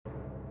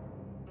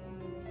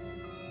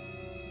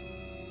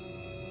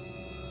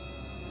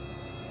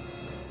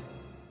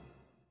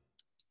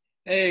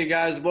Hey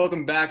guys,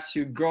 welcome back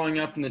to Growing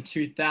Up in the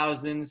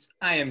 2000s.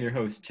 I am your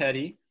host,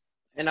 Teddy,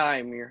 And I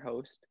am your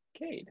host,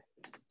 Cade.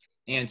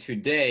 and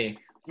today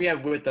we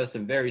have with us a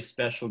very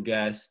special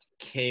guest,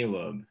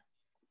 Caleb.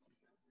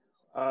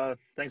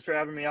 Thanks for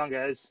having me on,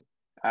 guys.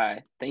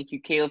 Thank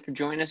you, Caleb, for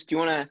joining us. Do you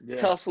want to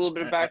tell us a little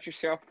bit about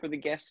yourself for the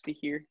guests to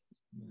hear?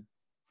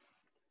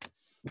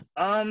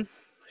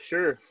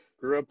 Sure.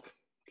 Grew up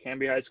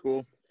Canby High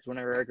School is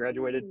whenever I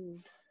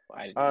graduated.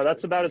 I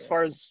That's about as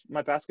far as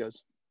my past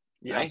goes.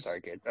 Yeah, Nice. I'm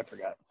sorry, Cade. I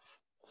forgot.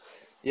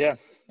 Yeah,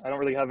 I don't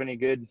really have any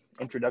good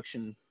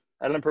introduction.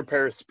 I didn't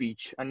prepare a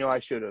speech. I know I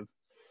should have.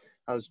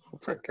 I was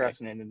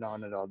procrastinating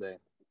on it all day.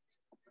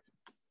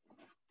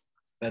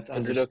 That's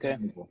Is it okay?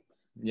 understandable.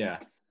 Yeah,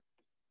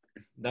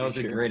 that was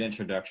a Sure? great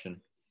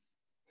introduction.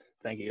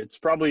 Thank you. It's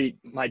probably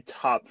my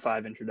top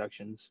 5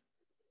 introductions.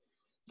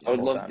 I would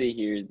of all love time. to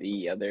hear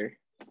the other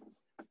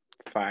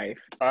 5.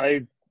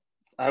 I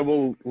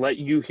will let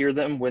you hear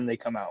them when they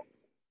come out.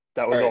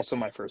 That was All right. also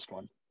my first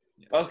one.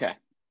 Okay.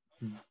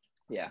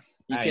 Yeah.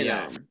 You can.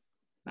 Yeah.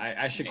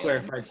 I should nail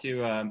clarify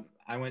too.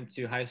 I went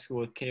to high school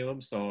with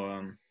Caleb,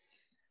 so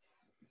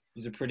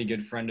he's a pretty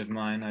good friend of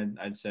mine.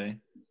 I'd say.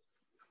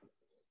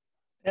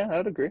 Yeah,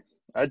 I'd agree.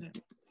 And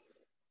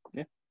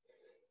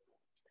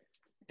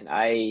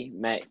I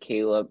met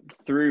Caleb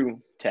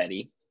through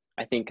Teddy.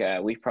 I think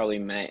we probably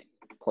met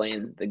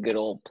playing the good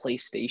old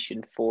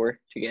PlayStation 4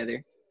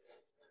 together.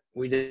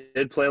 We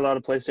did play a lot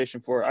of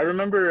PlayStation 4. I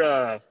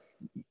remember,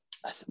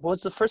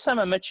 was the first time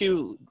I met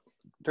you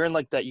during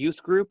like that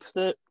youth group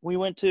that we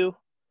went to?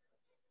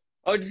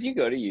 Oh, did you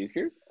go to youth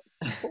group?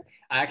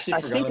 I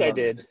forgot think about I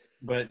did. it,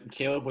 but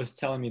Caleb was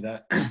telling me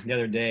that the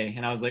other day,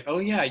 and I was like, "Oh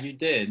yeah, you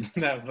did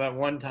that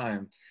one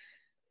time."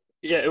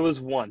 Yeah, it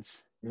was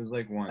once, It was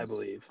like once, I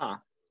believe. Huh.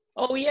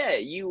 Oh yeah,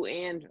 you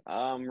and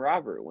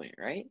Robert went,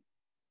 right?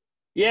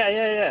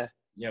 Yeah.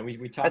 Yeah, we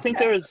talked. I think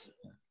there was.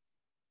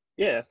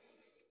 Yeah.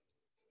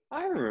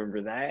 I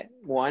remember that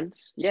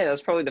once. Yeah, that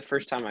was probably the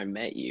first time I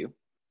met you.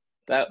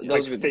 Those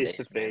Like were the face days,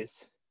 to man.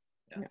 face.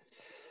 Yeah.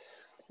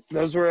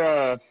 Those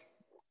were.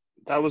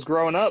 That was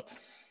growing up,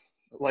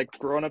 like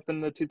growing up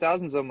in the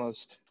 2000s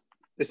almost,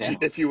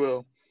 if you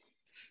will.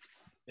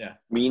 Yeah.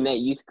 Me and that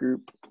youth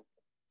group,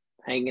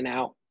 hanging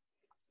out,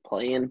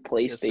 playing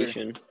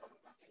PlayStation.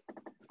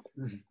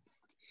 All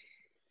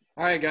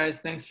right, guys.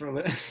 Thanks for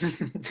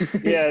listening.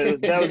 Yeah,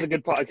 that was a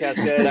good podcast,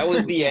 guys. That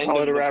was the end Call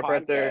of it a the wrap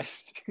right there.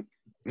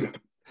 podcast.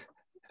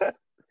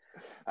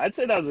 I'd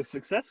say that was a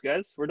success,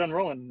 guys. We're done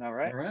rolling now,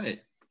 right? All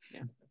right.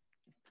 Yeah.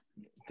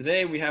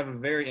 Today we have a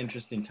very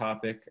interesting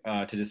topic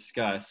to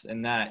discuss,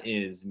 and that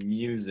is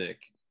music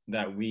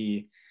that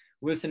we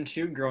listened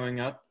to growing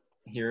up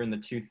here in the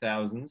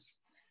 2000s.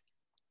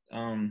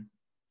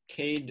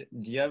 Cade,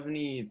 do you have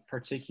any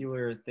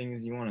particular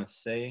things you want to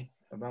say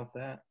about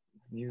that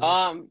music?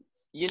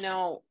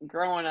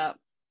 Growing up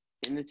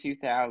in the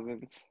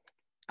 2000s,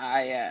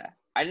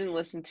 I didn't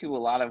listen to a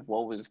lot of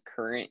what was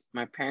current.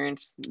 My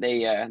parents,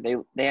 they had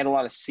a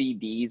lot of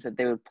CDs that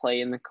they would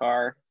play in the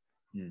car.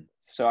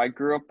 So I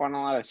grew up on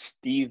a lot of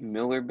Steve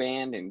Miller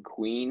Band and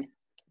Queen.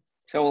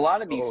 So a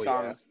lot of these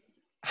songs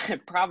I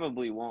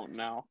probably won't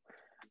know.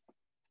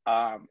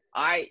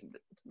 My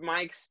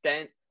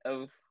extent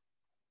of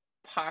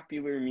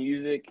popular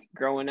music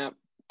growing up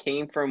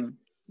came from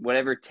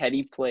whatever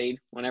Teddy played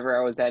whenever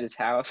I was at his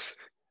house.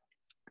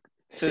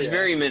 So it's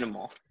very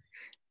minimal.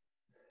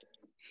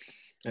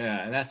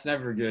 Yeah, and that's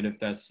never good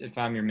if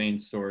I'm your main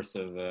source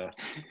of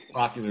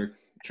popular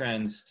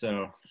trends.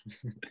 So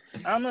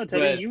I don't know,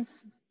 Teddy.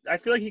 I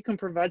feel like you can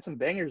provide some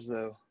bangers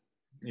though.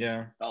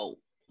 Yeah. Oh,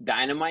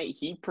 Dynamite.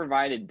 He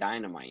provided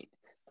Dynamite.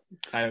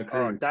 I agree.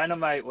 Oh,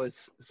 Dynamite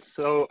was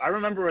so. I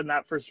remember when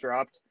that first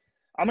dropped.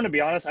 I'm gonna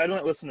be honest. I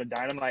didn't listen to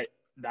Dynamite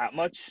that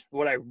much.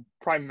 What I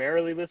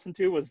primarily listened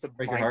to was the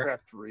Minecraft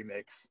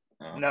remix.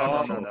 Oh.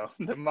 No.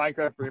 The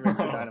Minecraft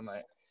remix of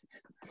Dynamite.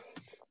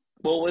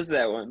 What was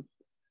that one?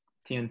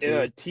 TNT.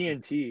 Yeah,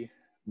 TNT.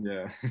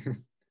 Yeah.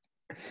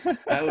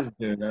 That was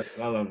good.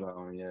 I love that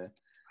one. Yeah.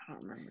 I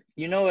don't remember.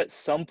 You know, at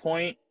some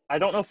point, I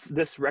don't know if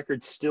this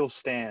record still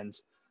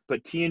stands,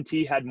 but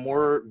TNT had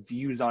more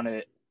views on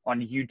it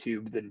on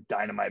YouTube than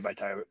Dynamite by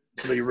Tyler,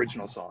 the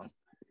original song.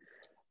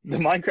 The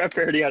Minecraft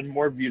parody had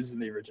more views than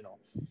the original.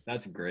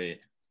 That's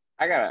great.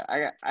 I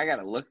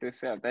gotta look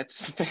this up. That's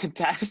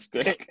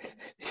fantastic.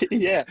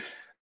 Yeah.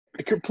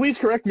 Please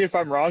correct me if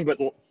I'm wrong, but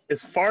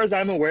as far as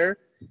I'm aware,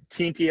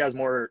 TNT has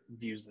more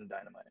views than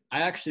Dynamite.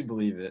 I actually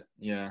believe it.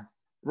 Yeah.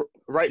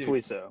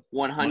 Rightfully so.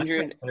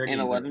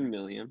 111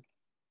 million.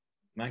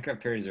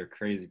 Minecraft parodies are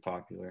crazy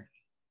popular.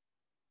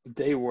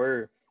 They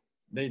were.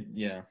 There's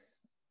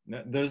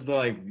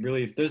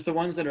the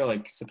ones that are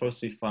like supposed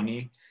to be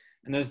funny,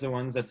 and there's the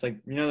ones that's like,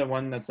 the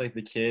one that's like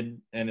the kid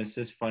and it's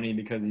just funny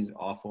because he's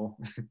awful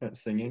at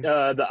singing.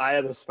 The Eye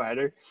of the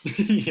Spider.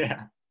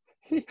 Yeah.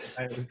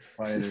 Eye of the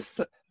Spider.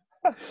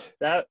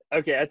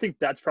 I think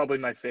that's probably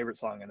my favorite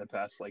song in the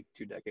past like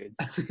 2 decades.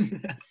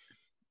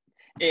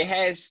 It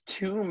has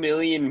 2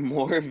 million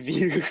more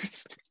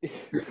views.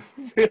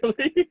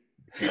 Really?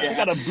 I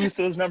gotta boost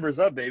those numbers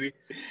up, baby.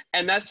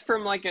 And that's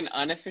from like an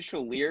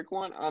unofficial lyric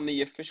one. On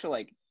the official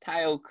like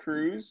Tile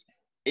Cruise,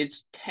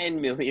 it's 10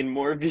 million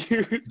more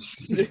views.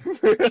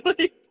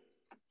 Really?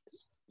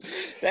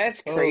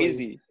 That's Holy-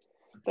 crazy.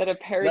 That a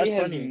parody That's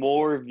has funny.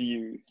 more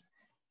views.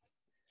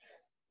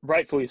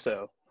 Rightfully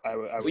so, I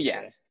would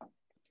Yeah. say.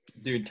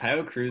 Dude,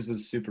 Tayo Cruz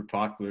was super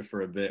popular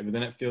for a bit, but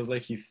then it feels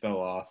like he fell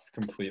off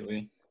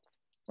completely.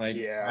 Like,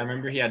 Yeah. I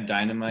remember he had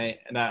Dynamite,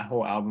 and that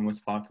whole album was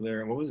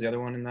popular. What was the other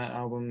one in that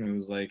album? It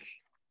was like,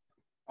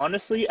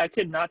 Honestly, I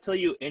could not tell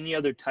you any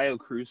other Tayo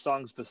Cruz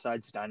songs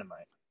besides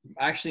Dynamite.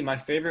 actually, my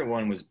favorite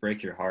one was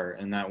Break Your Heart,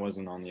 and that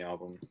wasn't on the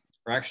album.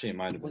 Or actually, it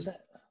might have been. Was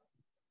that?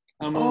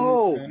 I'm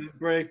Oh! gonna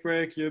break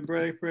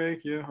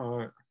your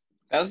heart.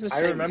 That was the I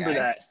same remember guy.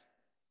 that.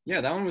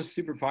 Yeah, that one was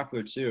super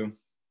popular too.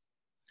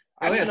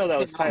 I Oh, didn't yeah, know that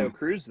it's was the same Tayo album.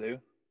 Cruz, though.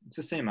 It's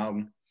the same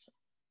album.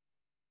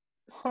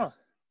 Huh.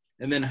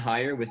 And then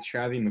Higher with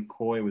Travie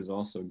McCoy was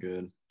also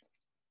good.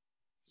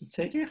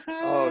 Take it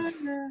Oh,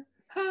 higher,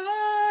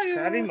 higher.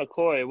 Travie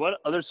McCoy. What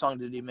other song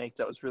did he make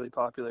that was really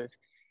popular?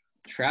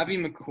 Travie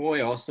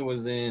McCoy also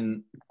was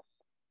in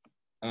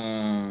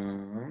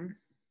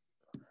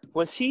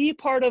Was he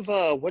part of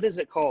what is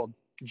it called?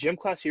 Gym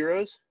Class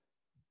Heroes?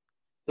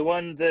 The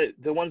ones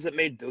that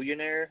made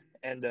Billionaire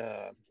and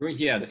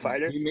yeah, The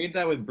Fighter? He made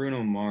that with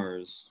Bruno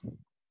Mars.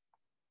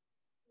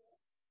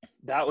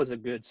 that was a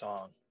good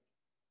song.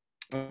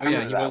 Oh I yeah,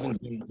 remember he that was one.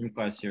 in Gym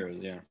Class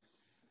Heroes, yeah.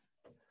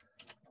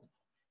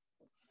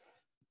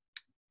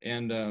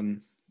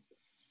 And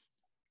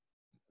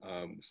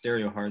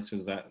Stereo Hearts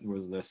was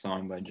the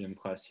song by Gym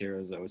Class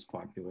Heroes that was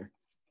popular.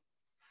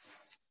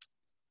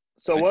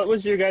 So what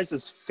was your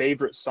guys'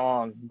 favorite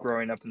song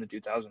growing up in the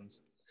 2000s?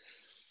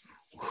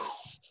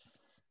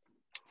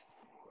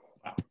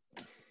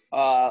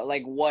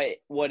 Like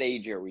what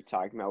age are we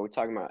talking about? We're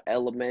talking about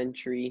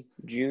elementary,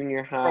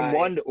 junior high.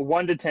 From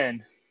 1 to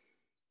 10.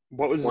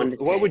 What 1 to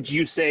 10. would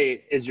you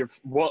say is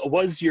what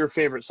was your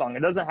favorite song? It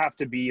doesn't have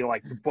to be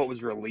like what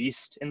was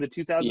released in the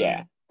 2000s.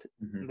 Yeah.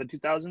 In the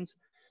 2000s,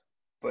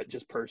 but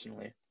just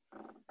personally.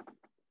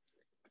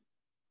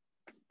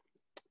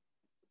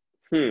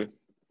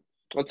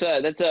 That's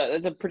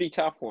a pretty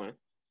tough one.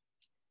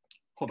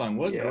 Hold on,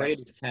 what Yeah. grade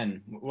is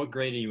 10? What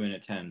grade are you in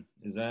at 10?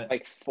 Is that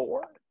Like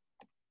 4?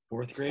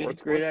 fourth grade?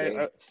 Fourth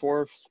grade,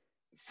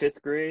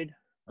 fifth grade.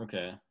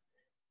 Okay.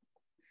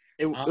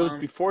 It was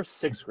before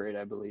sixth grade,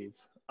 I believe.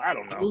 I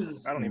don't know.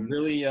 I don't even.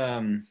 Really,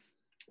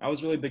 I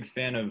was really big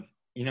fan of,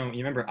 you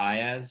remember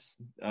Ayaz,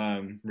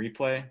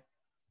 Replay?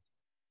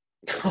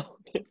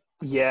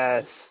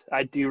 Yes,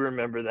 I do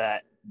remember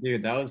that.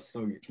 Dude, that was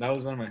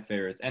one of my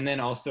favorites. And then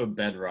also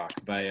Bedrock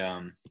by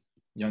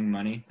Young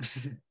Money.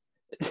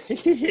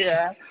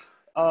 Yeah.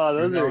 Oh,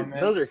 those Remember,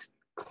 man? are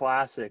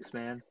classics,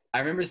 man. I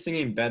remember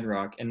singing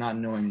Bedrock and not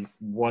knowing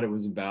what it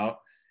was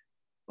about.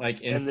 Like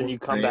And then you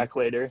fourth come grade. back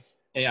later.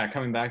 Yeah,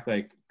 coming back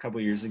like a couple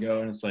years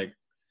ago, and it's like,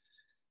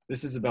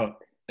 this is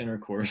about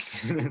intercourse.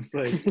 It's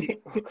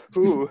like,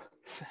 Ooh,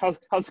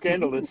 how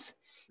scandalous.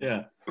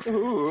 yeah,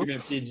 Ooh.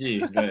 even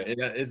PG, but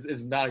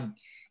it's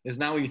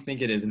not what you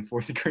think it is in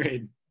fourth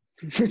grade.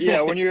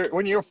 Yeah, when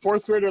you're a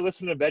fourth grader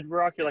listening to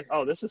Bedrock, you're like,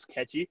 oh, this is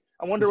catchy.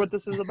 I wonder what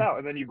this is about.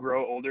 And then you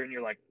grow older and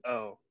you're like,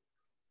 oh,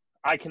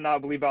 I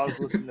cannot believe I was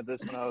listening to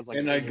this when I was like.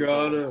 And 10 I years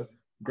got old. a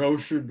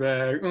grocery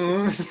bag.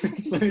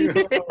 It's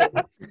like,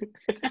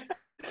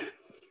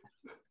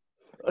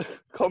 oh.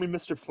 Call me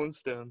Mr.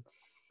 Flintstone.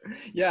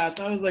 Yeah, I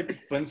thought it was like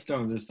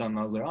Flintstones or something.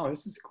 I was like, oh,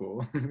 this is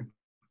cool.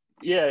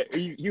 Yeah,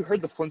 you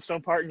heard the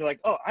Flintstone part and you're like,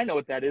 oh, I know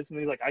what that is. And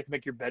he's like, I can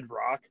make your bed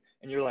rock.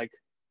 And you're like,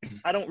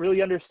 I don't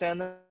really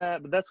understand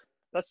that, but that's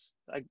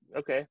like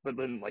okay. But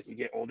then like you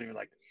get older and you're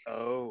like,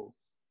 oh,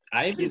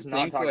 he's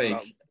not talking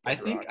about I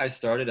bedrock. think I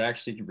started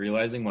actually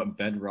realizing what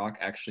bedrock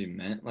actually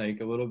meant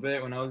like a little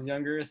bit when I was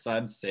younger. So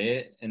I'd say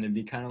it and it'd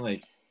be kind of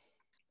like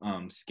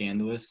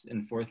scandalous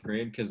in fourth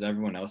grade because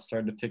everyone else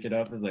started to pick it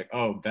up as like,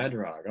 oh,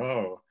 bedrock.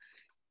 Oh,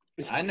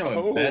 I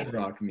know what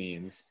bedrock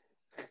means.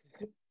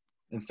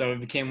 And so it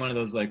became one of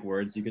those like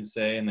words you could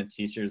say, and the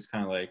teacher's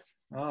kind of like,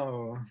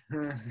 oh,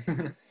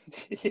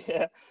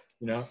 Yeah.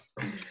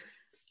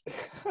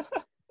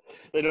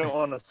 They don't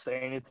want to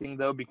say anything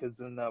though, because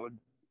then that would,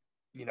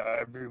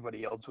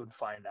 everybody else would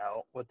find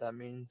out what that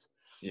means.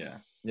 Yeah.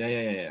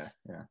 That's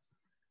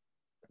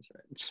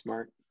right.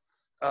 Smart.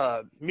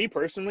 Me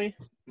personally,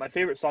 my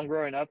favorite song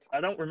growing up,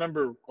 I don't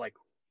remember like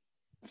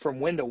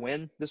from Win to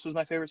Win. This was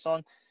my favorite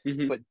song,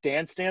 but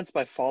Dance Dance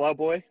by Fall Out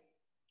Boy,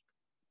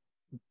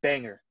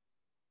 banger.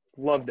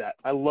 Love that.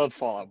 I loved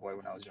Fall Out Boy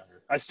when I was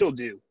younger. I still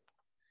do.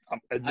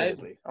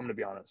 Admittedly, I'm gonna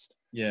be honest.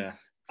 Yeah.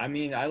 I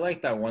mean, I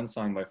like that one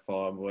song by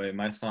Fall Out Boy.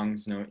 My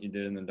songs Know What You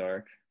Did in the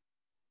Dark.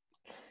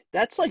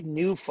 That's like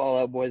new Fall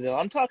Out Boy though.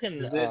 I'm talking.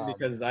 Is it?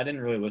 Because I didn't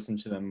really listen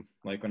to them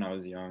like when I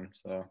was young,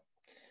 so.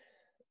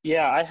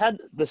 Yeah, I had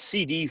the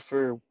CD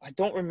for. I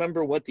don't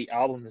remember what the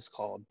album is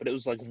called, but it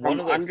was like one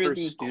of their Under first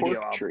the studio Cork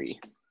albums. Tree.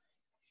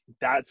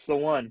 That's the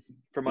one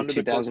from Under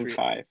the Cork Tree.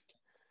 2005.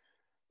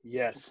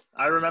 Yes,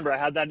 I remember. I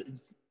had that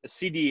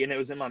CD and it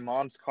was in my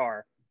mom's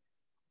car,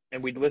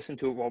 and we'd listen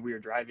to it while we were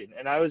driving.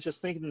 And I was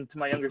just thinking to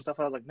my younger self,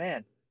 I was like,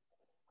 man,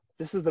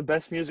 this is the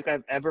best music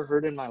I've ever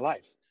heard in my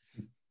life.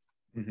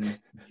 Mhm.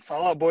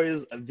 Fall Out Boy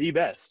is the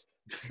best.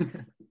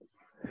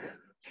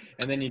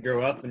 And then you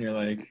grow up and you're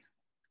like,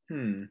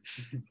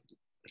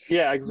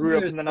 Yeah, I grew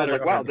up and then I was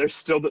like, wow, they're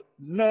still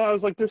I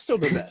was like, they're still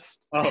the best.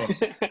 Oh,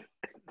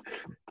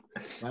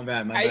 my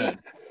bad.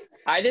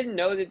 I didn't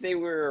know that they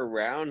were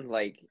around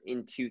like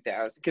in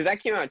 2000 because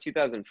that came out in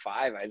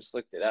 2005. I just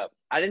looked it up.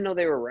 I didn't know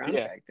they were around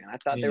back then. I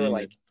thought Me they were neither.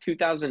 like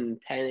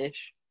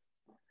 2010-ish.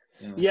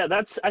 Yeah,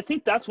 I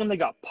think that's when they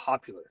got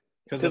popular.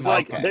 Because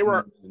like they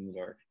were. In the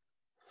dark.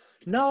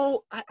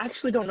 No, I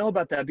actually don't know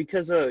about that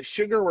because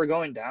Sugar We're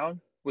Going Down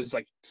was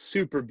like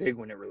super big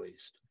when it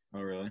released.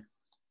 Oh, really?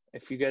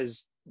 If you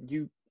guys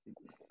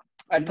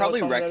I'd know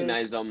probably what song that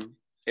recognize is? them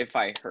if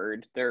I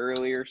heard their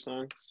earlier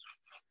songs.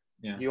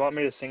 Yeah. You want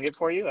me to sing it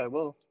for you? I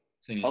will.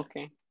 Sing it.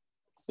 Okay,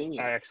 sing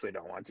I it. actually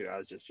don't want to. I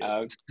was just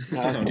joking.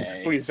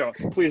 Okay. Please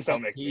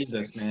don't make me tease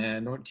us, sing.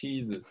 man. Don't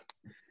tease us.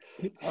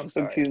 I'm Don't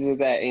sorry. tease with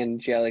that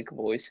angelic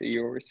voice of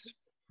yours.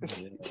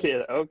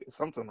 Yeah, okay,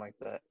 something like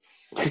that.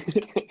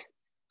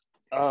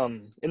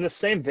 In the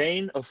same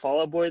vein of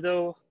Fall Out Boy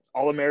though,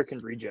 All American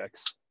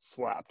Rejects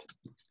slapped.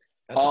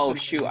 That's a Oh funny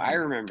shoot, name. I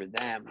remember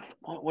them.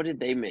 What did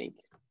they make?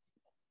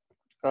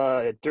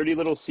 Dirty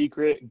Little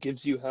Secret,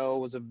 Gives You Hell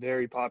was a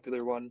very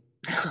popular one.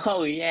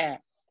 Oh yeah.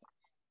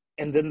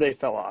 And then they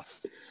fell off.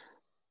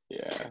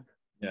 Yeah.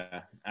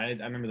 Yeah, I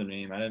remember the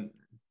name. I didn't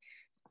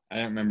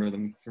remember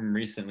them from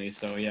recently,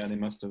 so yeah, they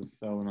must have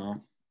fallen off.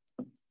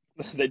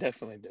 They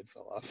definitely did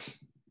fall off.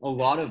 A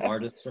lot of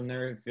artists from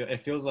there.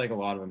 It feels like a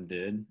lot of them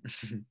did.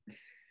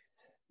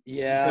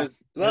 Yeah.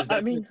 Well,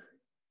 I mean,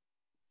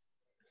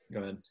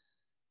 go ahead.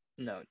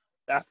 no,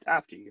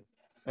 after you.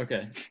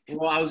 Okay.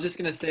 Well, I was just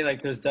gonna say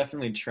like there's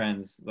definitely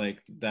trends like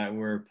that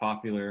were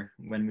popular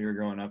when we were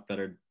growing up that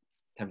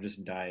have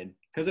just died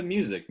because of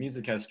music.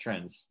 Music has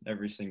trends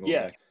every single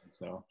decade.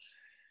 So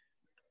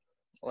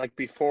like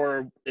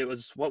before it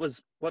was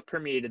what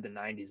permeated the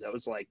 90s. It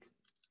was like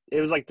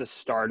the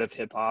start of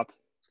hip hop.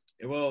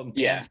 well,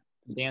 Yeah.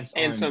 dance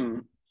And R&B.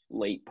 some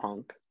late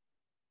punk.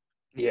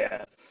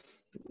 Yeah.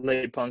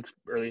 Late punk,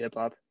 early hip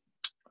hop.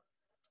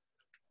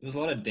 There's a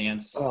lot of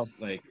dance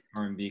like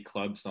R&B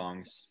club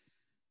songs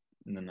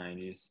in the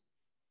 90s.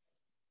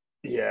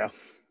 Yeah.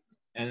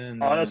 And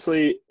then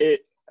honestly,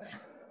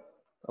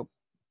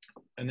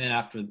 and then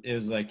after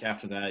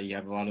that you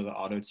have a lot of the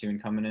auto tune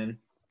coming in.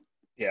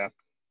 Yeah.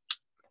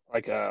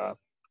 Like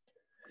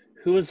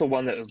who was the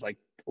one that was like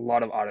a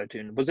lot of auto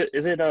tune?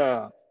 Is it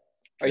Are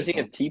you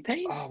thinking of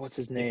T-Pain? Oh, what's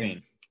his name?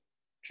 T-Pain.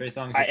 Trey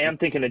Songz. I am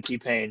thinking of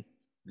T-Pain.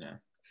 Yeah.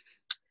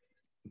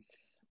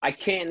 I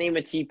can't name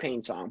a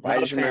T-Pain song, but I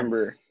just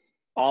remember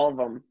all of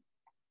them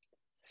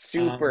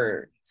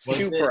super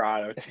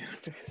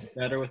auto-tuned.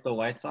 Better with the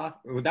lights off?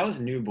 That was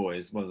New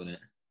Boys, wasn't it?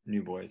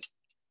 New Boys.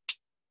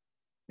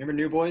 Remember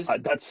New Boys?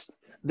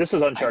 This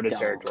is uncharted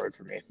territory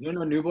for me. You don't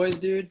know New Boys,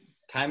 dude?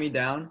 Tie Me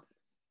Down?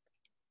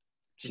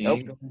 She Nope.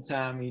 ain't gonna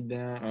tie me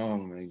down. Oh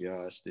my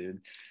gosh,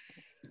 dude.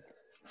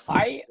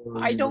 I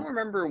don't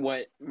remember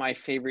what my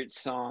favorite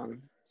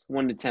song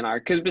 1 to 10 are,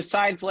 because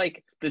besides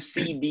like the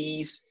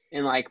CDs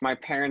in like my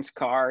parents'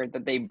 car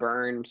that they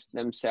burned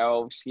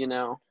themselves, you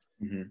know.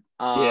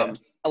 Mm-hmm.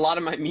 A lot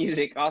of my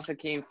music also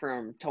came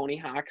from Tony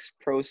Hawk's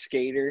Pro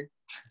Skater.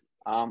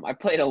 I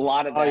played a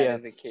lot of that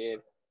as a kid.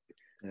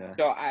 Yeah.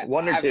 So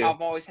I've two.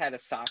 always had a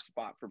soft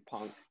spot for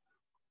punk.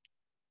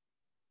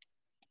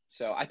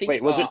 So I think.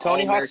 Wait, was it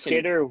Tony Hawk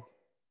Skater?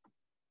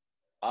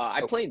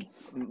 I played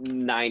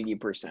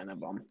 90% of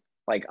them,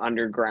 like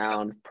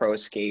Underground, Pro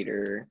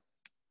Skater,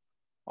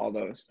 all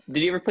those.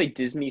 Did you ever play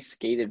Disney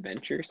Skate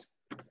Adventures?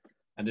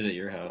 I did at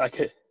your house.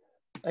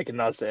 I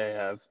cannot say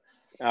I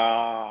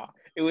have.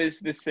 It was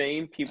the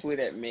same people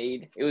that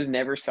made. It was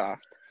Neversoft,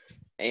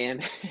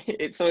 and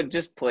it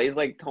just plays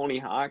like Tony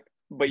Hawk,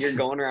 but you're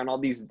going around all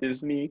these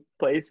Disney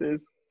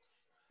places.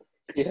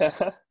 Yeah,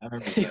 I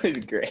remember It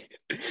was great.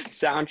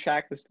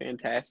 Soundtrack was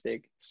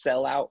fantastic.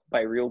 Sell Out by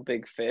Real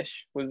Big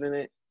Fish was in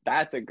it.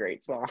 That's a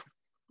great song.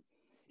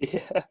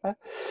 Yeah.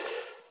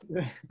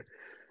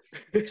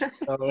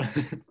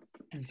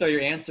 So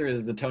your answer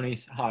is the Tony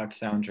Hawk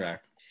soundtrack.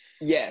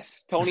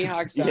 Yes, Tony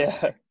Hawk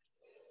soundtrack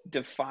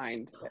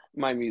defined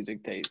my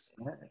music taste.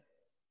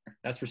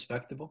 That's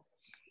respectable.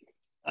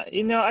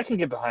 I can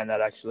get behind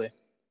that actually.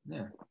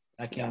 Yeah,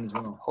 I can as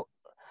well.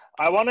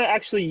 I want to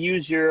actually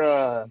use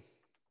your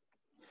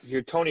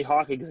Tony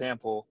Hawk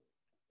example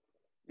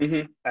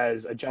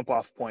as a jump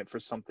off point for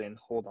something.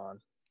 Hold on.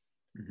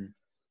 Mm-hmm.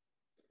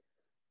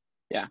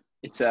 Yeah,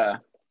 it's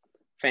a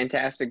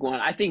fantastic one.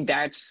 I think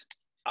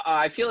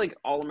I feel like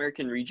All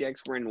American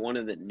Rejects were in one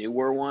of the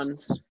newer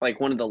ones, like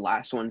one of the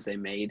last ones they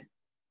made.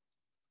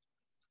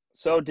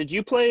 So did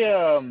you play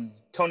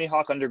Tony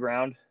Hawk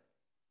Underground?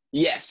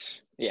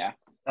 Yes. Yeah.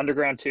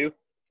 Underground 2?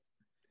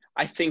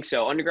 I think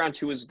so. Underground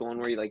 2 was the one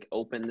where you like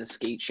open the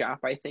skate shop,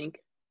 I think.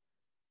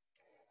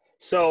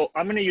 So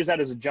I'm going to use that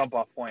as a jump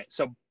off point.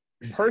 So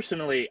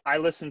personally, I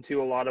listen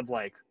to a lot of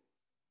like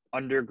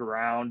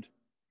underground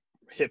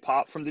hip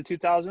hop from the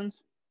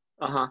 2000s.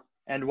 Uh-huh.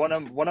 And one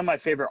of my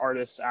favorite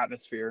artists,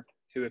 Atmosphere,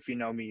 who, if you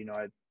know me, you know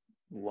I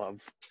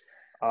love.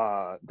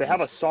 They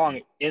have a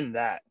song in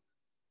that.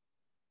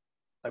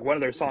 Like, one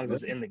of their songs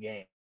is in the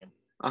game.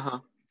 Uh-huh.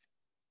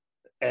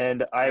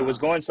 And I was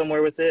going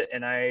somewhere with it,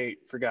 and I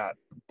forgot.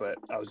 But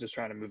I was just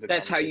trying to move the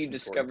That's how you conversation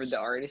discovered towards- the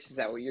artist? Is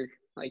that what you're,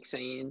 like,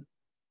 saying?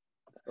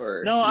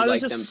 Or No, you I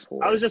like was them just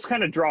for? I was just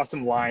kind of draw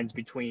some lines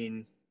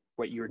between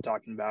what you were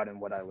talking about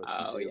and what I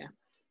listened Oh, to. yeah.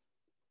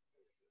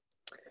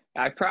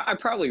 I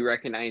probably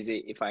recognize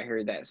it if I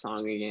heard that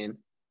song again.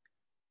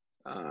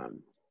 I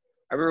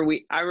remember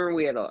we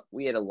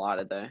had a lot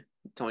of the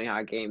Tony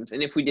Hawk games,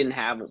 and if we didn't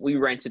have them, we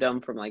rented them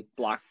from like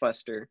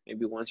Blockbuster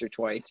maybe once or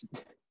twice.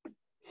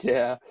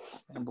 Yeah,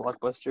 and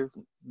Blockbuster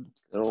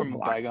Little from a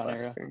bygone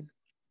era. Blockbuster.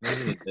 Those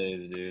are the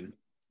days, dude.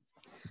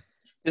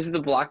 This is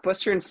the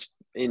Blockbuster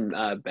in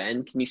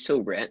Bend. Can you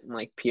still rent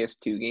like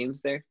PS2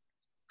 games there?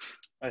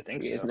 I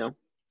think Do you guys so. know?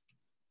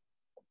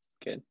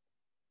 Good.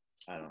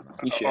 I don't know.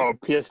 You should. Oh,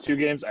 PS2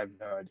 games? I have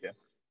no idea.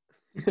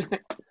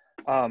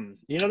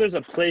 You know, there's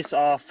a place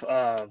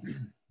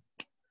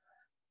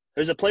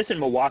there's a place in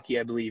Milwaukee,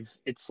 I believe.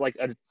 It's like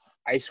an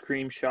ice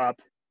cream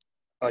shop,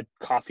 a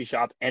coffee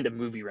shop, and a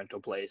movie rental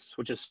place,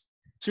 which is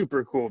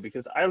super cool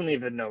because I don't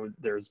even know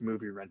there's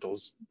movie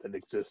rentals that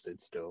existed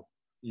still.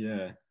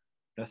 Yeah,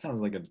 that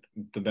sounds like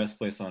the best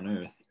place on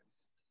earth.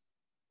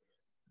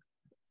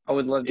 I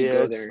would love to Yeah,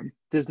 go it's- there.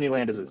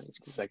 Disneyland is a Disneyland's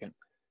cool. second.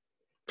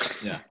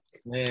 Yeah,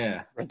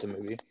 yeah, Rent a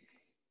movie.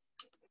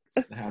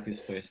 the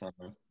happiest place on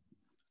earth.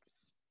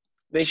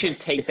 They should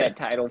take that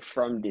title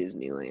from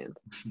Disneyland.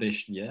 They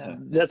should, yeah.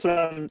 That's what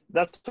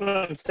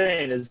I'm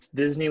saying is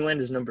Disneyland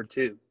is number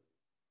 2.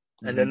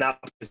 And then that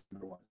is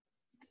number 1.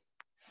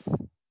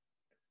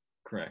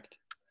 Correct.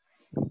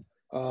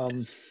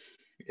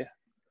 Yeah.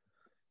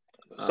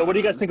 So what do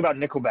you guys think about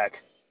Nickelback?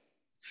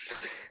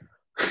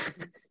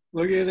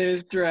 Look at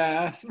this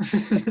draft.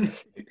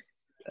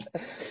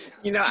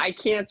 You know, I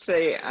can't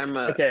say I'm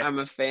a Okay. am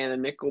a fan of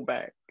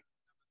Nickelback.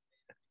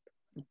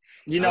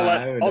 You know what?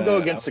 I would, I'll go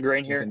I against the would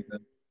grain here.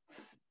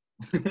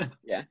 think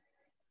that-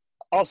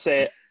 I'll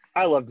say it.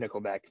 I love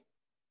Nickelback.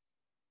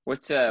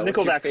 What's your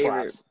Nickelback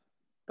favorite slaps.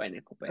 by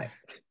Nickelback?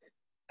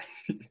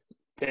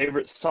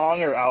 Favorite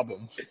song or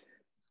album?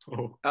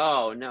 Oh,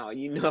 Oh no,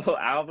 you know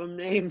album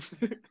names?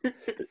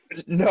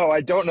 No,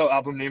 I don't know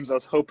album names. I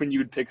was hoping you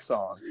would pick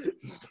song.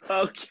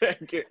 Okay,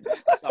 good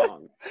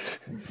song.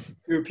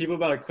 dude, people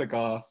about to click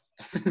off.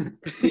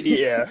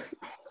 Yeah.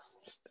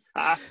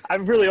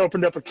 I've really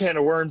opened up a can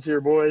of worms here,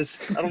 boys.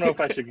 I don't know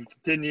if I should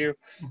continue,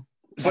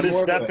 but I'm it's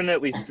more of a-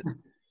 definitely I'm it's more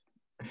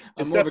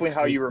of a definitely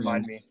how you Creed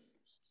remind fan. me.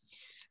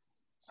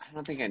 I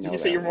don't think I know. Did you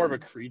say that you're more of a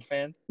one. Creed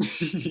fan?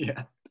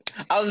 Yeah.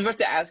 I was about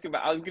to ask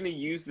about. I was gonna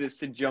use this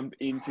to jump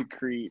into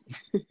Creed.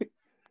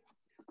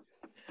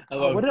 I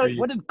love Creed.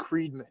 What did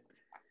Creed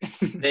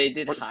make? They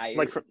did What- hire.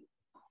 Like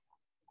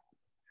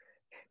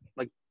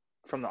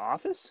from The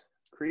Office?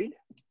 Creed?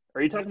 Or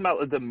are you talking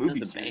about the movie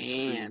the series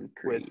band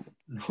Creed. with?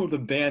 No, the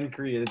band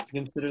Creed. It's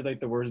considered like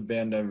the worst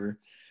band ever.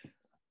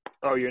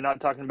 Oh, you're not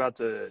talking about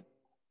the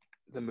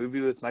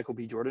movie with Michael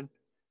B. Jordan?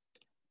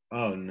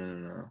 Oh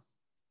no.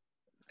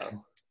 Oh.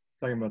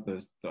 Talking about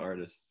the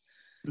artist.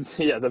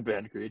 Yeah, the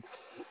band Creed.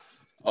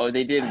 Oh,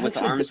 they did with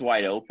Actually, Arms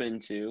Wide Open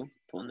too.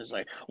 The one that's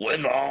like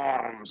with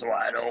arms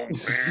wide open.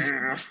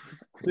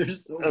 They're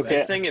so Okay.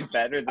 I sang it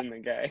better than the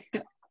guy.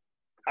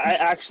 I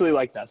actually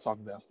like that song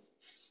though.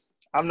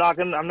 I'm not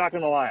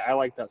gonna lie. I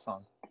like that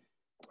song.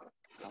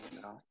 Oh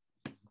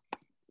no.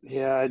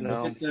 Yeah, I Look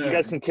know. at You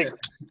guys can kick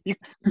you.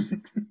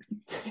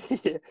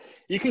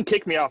 You can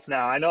kick me off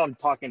now. I know I'm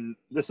talking.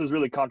 This is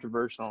really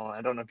controversial.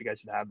 I don't know if you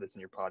guys should have this in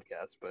your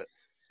podcast, but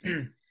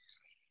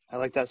I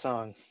like that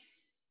song.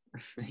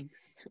 Thanks.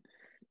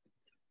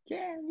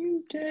 Can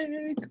you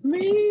take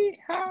me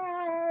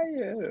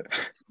higher?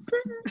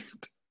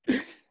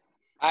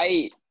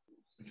 I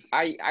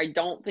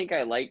don't think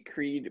I like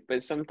Creed,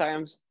 but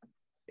sometimes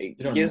it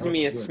You don't gives know?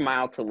 me a Good.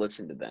 smile to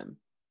listen to them.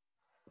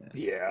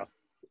 Yeah.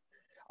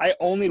 I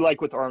only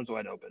like with Arms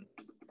Wide Open.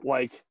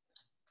 Like,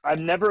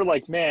 I'm never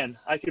like, man,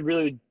 I could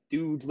really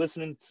do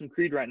listening to some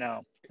Creed right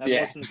now. I haven't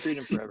Yeah. listened to Creed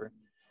in forever.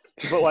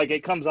 But like,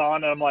 it comes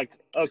on, and I'm like,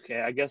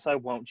 okay, I guess I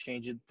won't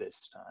change it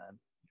this time.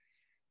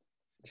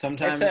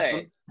 Sometimes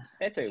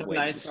That's a some way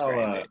to nights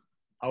describe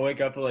I'll wake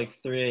up at like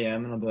 3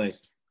 a.m. and I'll be like,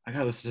 I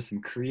gotta listen to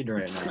some Creed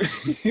right now.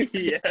 it.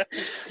 Yeah.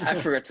 I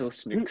forgot to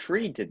listen to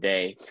Creed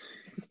today.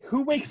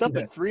 Who wakes up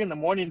Yeah. at 3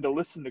 a.m. to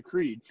listen to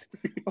Creed?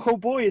 Oh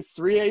boy, it's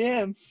 3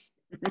 a.m.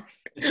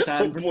 It's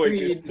time for boy,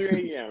 Creed. it's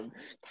 3 a.m.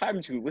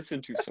 Time to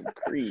listen to some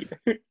Creed.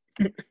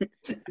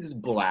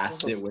 Just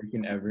blast it,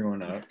 waking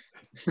everyone up.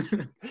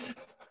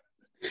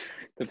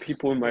 The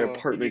people in my Oh,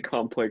 apartment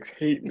complex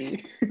hate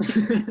me.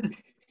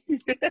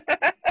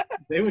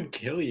 They would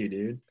kill you,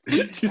 dude.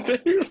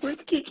 They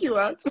would kick you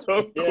out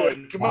so Yeah,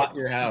 quick. come on. Bought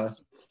your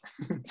house.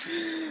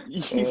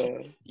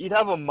 You'd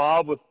have a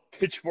mob with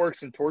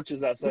pitchforks and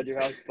torches outside your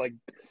house, like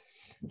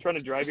trying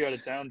to drive you out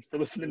of town for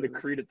listening to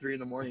Creed at 3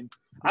 a.m.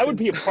 I would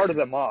be a part of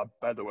that mob,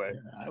 by the way.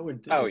 Yeah, I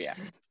would. Too. Oh yeah.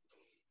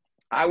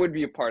 I would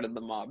be a part of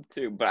the mob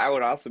too, but I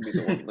would also be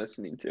the one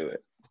listening to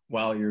it.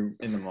 While you're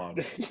in the mob.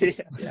 Yeah.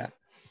 Yeah.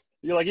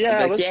 You're like,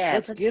 yeah, Like,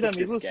 let's get him.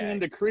 He's this listening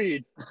guy. to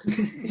Creed.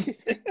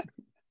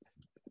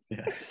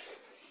 Yeah.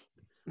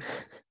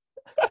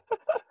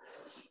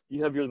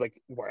 You have your like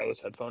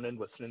wireless headphone in,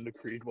 listening to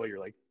Creed while you're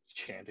like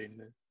chanting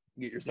to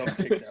get yourself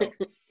kicked out.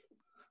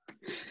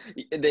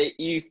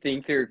 You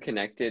think they're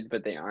connected,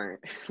 but they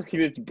aren't. Like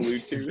it's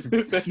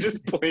Bluetooth. So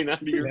just playing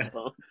out of your Yeah.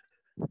 phone.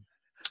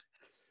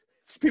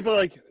 So people are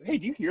like, hey,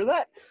 do you hear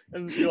that?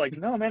 And you're like,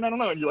 no, man, I don't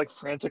know. And you're like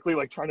frantically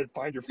like trying to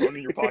find your phone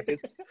in your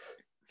pockets.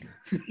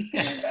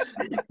 Yeah.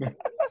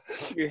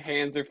 Your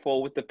hands are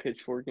full with the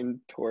pitchfork and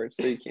torch,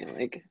 so you can't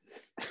like.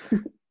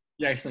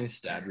 You accidentally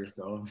stab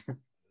yourself.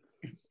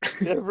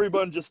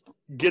 Everyone just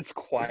gets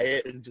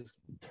quiet and just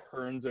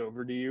turns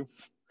over to you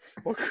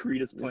while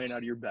Creed is playing out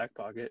of your back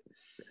pocket.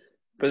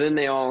 But then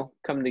they all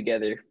come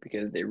together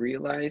because they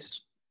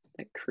realize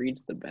that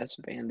Creed's the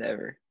best band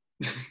ever.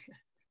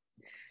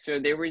 So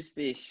there was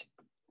this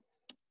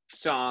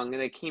song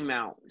that came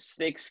out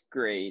 6th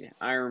grade.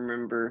 I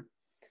remember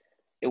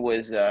it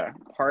was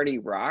Party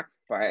Rock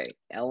by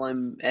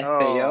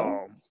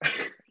LMFAO.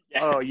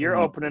 Oh, you're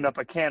opening up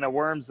a can of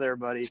worms there,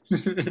 buddy.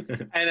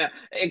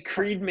 And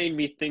Creed made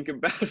me think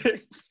about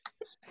it.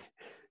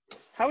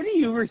 How do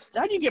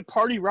you get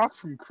Party Rock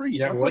from Creed?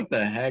 Yeah, That's what like,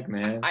 the heck,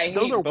 man? Those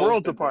hate are both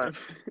worlds of them. apart.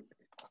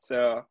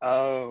 So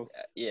oh,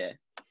 yeah.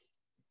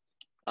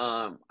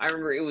 I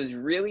remember it was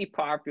really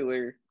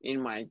popular in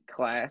my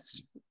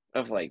class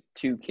of like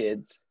 2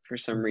 kids for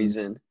some Mhm.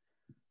 reason.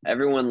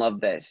 Everyone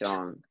loved that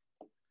song.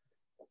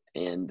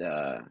 And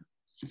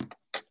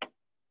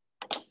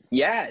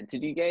yeah,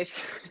 did you guys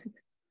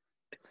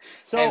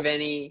so have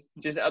any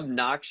just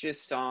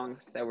obnoxious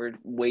songs that were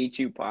way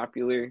too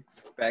popular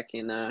back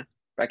in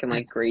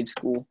like grade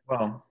school?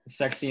 Well,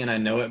 Sexy and I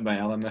Know It by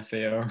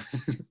LMFAO.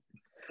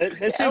 it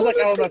seems like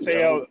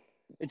LMFAO,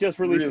 it just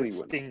releases Really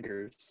wouldn't.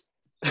 stinkers.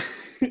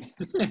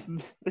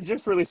 They're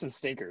just releasing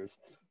stinkers.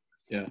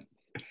 Yeah.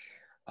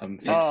 I'm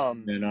sexy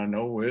and I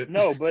know it.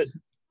 No, but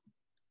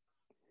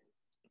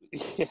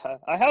yeah,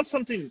 I have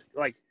something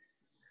like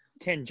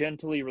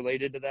tangentially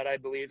related to that, I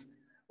believe.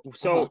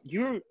 So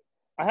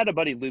I had a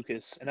buddy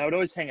Lucas, and I would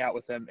always hang out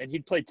with him, and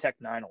he'd play Tech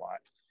Nine a lot.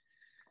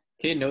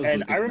 Kate knows And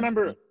Lucas I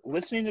remember now.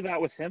 listening to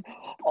that with him.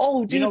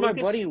 Oh, dude, You know my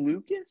Lucas? buddy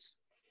Lucas?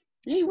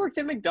 Yeah, he worked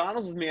at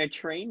McDonald's with me. I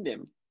trained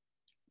him.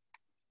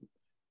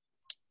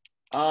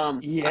 I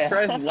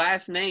forgot his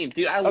last name.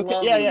 Dude, I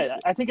love yeah, Lucas.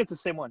 I think it's the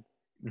same one.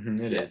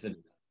 Mhm, it is.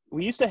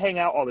 We used to hang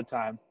out all the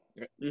time,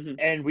 Mhm.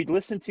 and we'd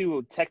listen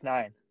to Tech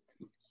Nine.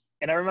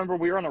 And I remember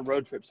we were on a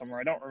road trip somewhere.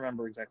 I don't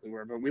remember exactly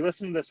where, but we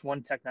listened to this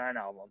one Tech Nine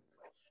album.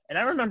 And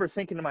I remember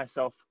thinking to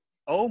myself,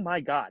 oh my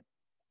God,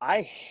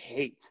 I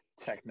hate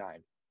Tech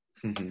Nine.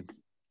 Mhm.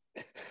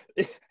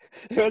 It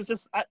was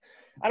just, I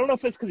don't know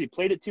if it's because he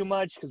played it too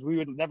much, because we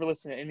would never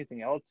listen to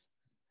anything else,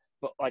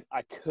 but like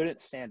I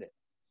couldn't stand it.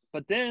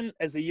 But then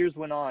as the years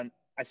went on,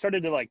 I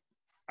started to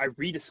I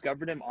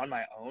rediscovered him on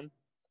my own,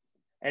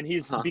 and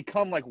he's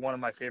become like one of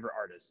my favorite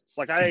artists.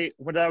 Like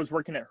when I was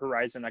working at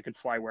Horizon, I could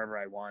fly wherever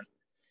I want.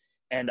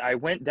 And I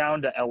went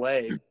down to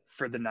LA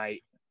for the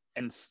night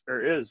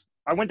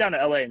I went down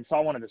to LA and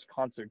saw one of his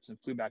concerts and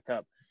flew back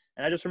up.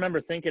 And I just remember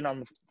thinking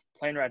on the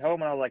plane ride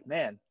home, and I was like,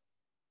 man,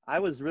 I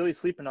was really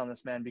sleeping on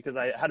this man because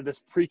I had this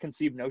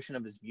preconceived notion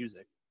of his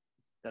music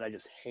that I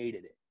just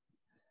hated it.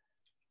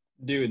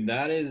 Dude,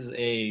 that is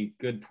a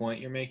good point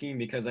you're making,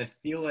 because I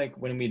feel like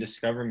when we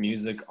discover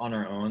music on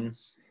our own,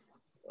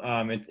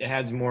 it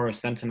has more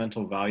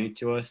sentimental value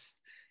to us.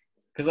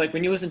 Because like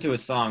when you listen to a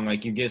song,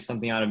 like you get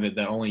something out of it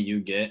that only you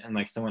get and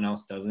like someone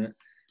else doesn't.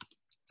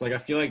 So like I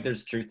feel like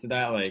there's truth to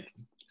that. Like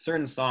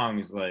certain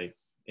songs, like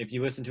if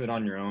you listen to it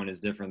on your own,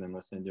 is different than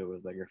listening to it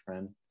with like your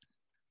friend.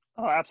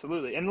 Oh,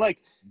 absolutely. And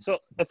like, so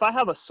if I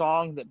have a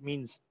song that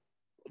means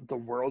the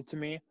world to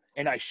me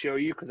and I show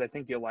you because I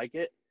think you'll like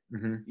it,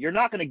 you're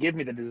not going to give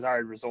me the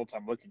desired results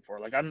I'm looking for.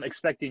 Like I'm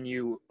expecting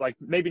you, like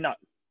maybe not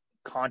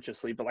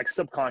consciously, but like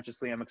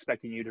subconsciously, I'm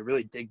expecting you to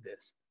really dig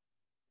this.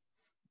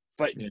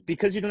 But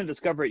because you didn't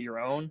discover it your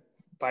own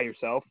by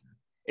yourself,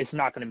 it's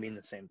not going to mean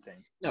the same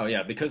thing. No,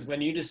 yeah, because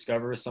when you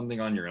discover something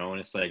on your own,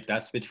 it's like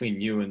that's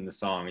between you and the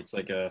song. It's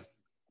like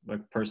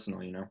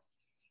personal, you know?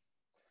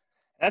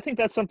 And I think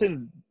that's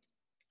something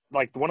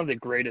like one of the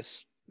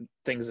greatest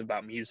things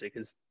about music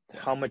is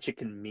how much it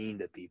can mean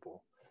to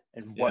people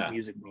and what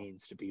music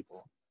means to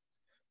people.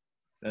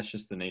 That's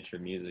just the nature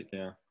of music,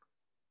 yeah.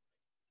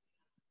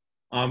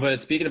 But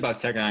speaking about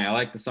Tech Nine, I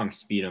like the song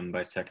 "Speed 'Em"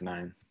 by Tech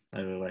Nine. I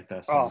really like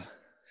that song.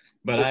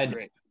 But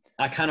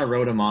I kind of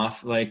wrote him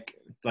off like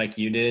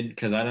you did,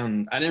 because I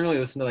didn't really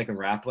listen to like a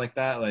rap like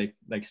that,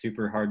 like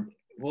super hard.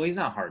 Well, he's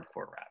not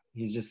hardcore rap.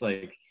 He's just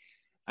like,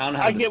 I don't know.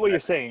 I get what you're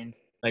saying.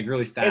 Like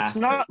really fast. It's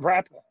not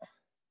rap.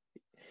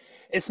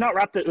 It's not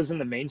rap that was in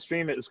the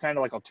mainstream. It was kind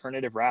of like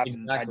alternative rap.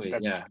 Exactly.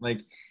 Yeah. Like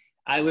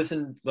I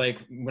listened, like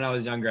when I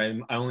was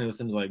younger, I only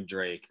listened to like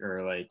Drake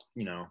or like,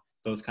 you know,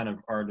 those kind of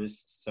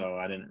artists. So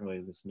I didn't really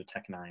listen to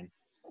Tech Nine.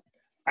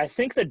 I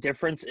think the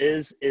difference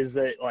is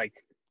that like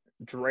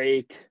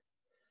Drake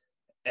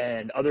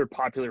and other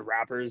popular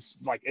rappers,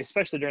 like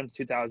especially during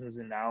the 2000s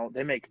and now,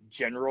 they make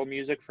general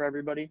music for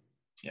everybody.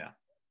 Yeah.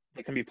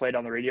 It can be played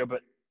on the radio,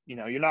 but you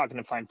know, you're not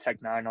going to find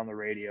Tech Nine on the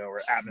radio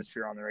or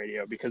Atmosphere on the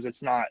radio because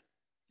it's not.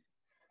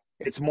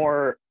 It's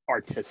more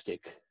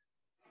artistic.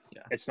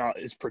 Yeah.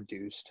 It's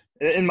produced,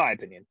 in my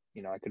opinion.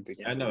 You know, I could be.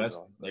 I know that's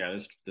wrong, but-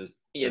 yeah.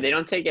 Yeah, they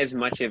don't take as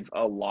much of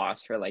a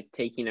loss for like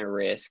taking a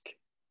risk,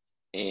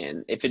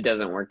 and if it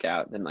doesn't work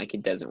out, then like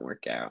it doesn't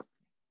work out.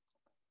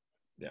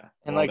 Yeah.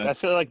 And Well, like I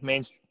feel like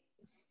mainstream.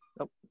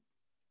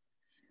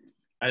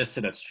 I just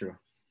said that's true.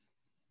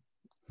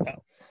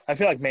 I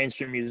feel like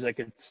mainstream music,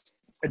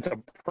 it's a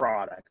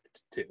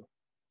product too,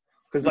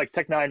 because like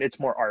Tech Nine, it's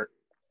more art.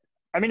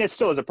 I mean, it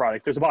still is a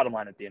product. There's a bottom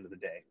line at the end of the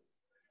day,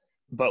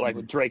 but like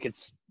with Drake,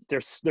 it's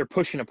they're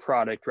pushing a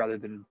product rather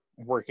than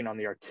working on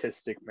the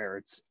artistic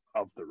merits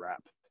of the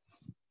rap.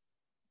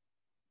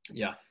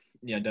 Yeah.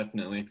 Yeah,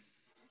 definitely.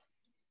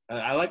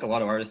 I like a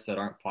lot of artists that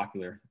aren't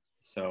popular,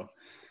 so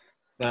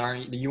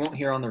that you won't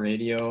hear on the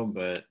radio,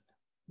 but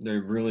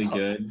they're really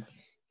good.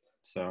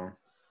 So.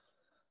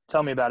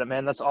 Tell me about it,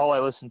 man. That's all I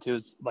listen to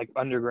is like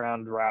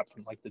underground rap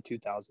from like the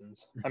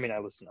 2000s. I mean, I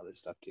listen to other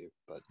stuff too,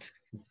 but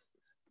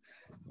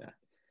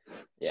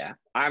Yeah,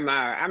 I'm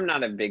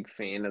not a big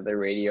fan of the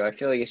radio. I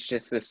feel like it's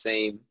just the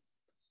same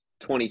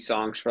 20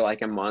 songs for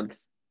like a month,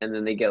 and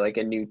then they get like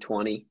a new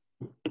 20.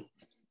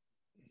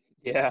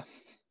 yeah,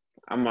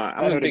 I'm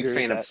I a would big agree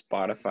fan with of that.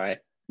 Spotify,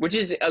 which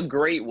is a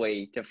great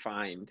way to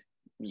find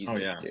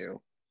music yeah. too.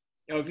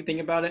 You know, if you think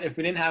about it, if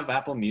we didn't have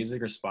Apple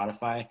Music or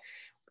Spotify,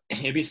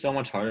 it'd be so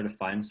much harder to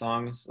find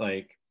songs.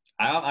 Like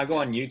I go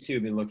on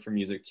YouTube and look for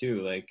music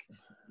too. Like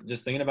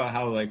just thinking about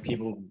how like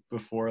people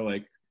before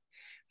like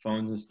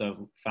phones and stuff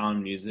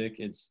found music,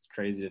 it's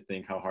crazy to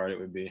think how hard it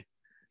would be.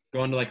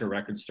 Going to like a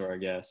record store, I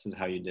guess, is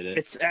how you did it.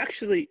 It's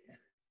actually,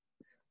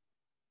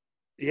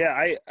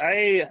 yeah,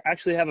 I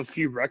actually have a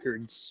few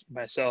records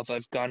myself.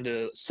 I've gone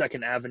to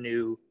Second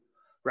Avenue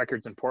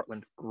Records in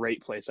Portland.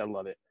 Great place. I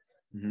love it.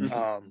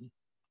 Mhm.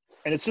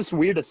 And it's just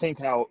weird to think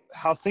how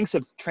things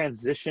have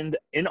transitioned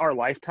in our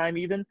lifetime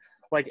even.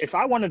 Like if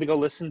I wanted to go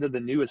listen to the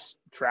newest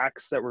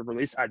tracks that were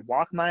released, I'd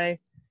walk my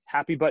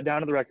happy butt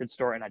down to the record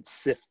store and I'd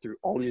sift through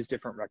all these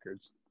different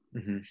records.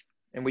 Mhm.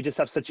 And we just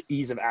have such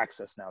ease of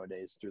access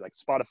nowadays through like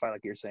Spotify,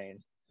 like you're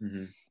saying.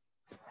 Mhm.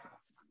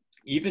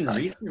 Even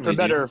recently, For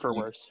better dude, or for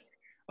worse.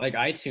 like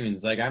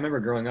iTunes. Like I remember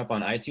growing up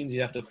on iTunes,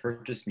 you have to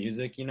purchase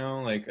music, you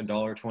know, like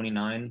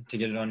 $1.29 to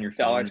get it on your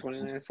phone,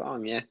 $1.29 a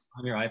song, yeah.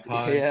 on your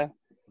iPod. Yeah.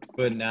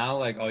 But now,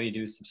 like all you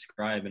do is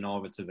subscribe, and all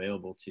of it's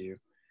available to you.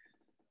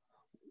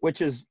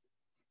 Which is,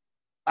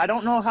 I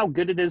don't know how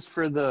good it is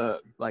for the,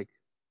 like,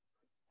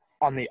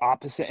 on the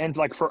opposite end.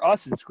 Like, for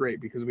us, it's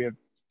great because we have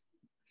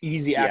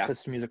easy Yeah.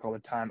 access to music all the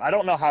time. I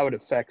don't know how it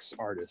affects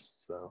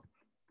artists, though.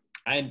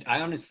 I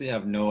honestly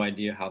have no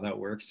idea how that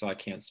works, so I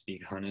can't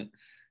speak on it.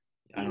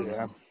 I don't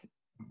know.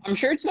 I'm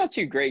sure it's not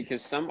too great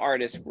because some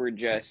artists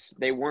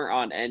they weren't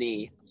on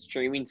any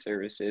streaming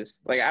services.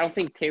 Like, I don't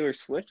think Taylor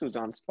Swift was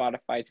on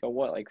Spotify till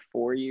what, like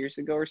 4 years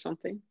ago or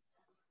something?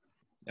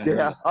 I heard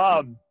Yeah.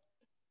 that.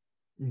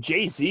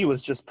 Jay-Z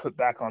was just put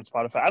back on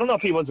Spotify. I don't know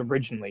if he was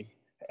originally.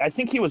 I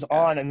think he was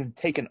on and then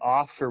taken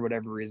off for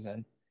whatever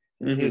reason.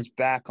 Mhm. He was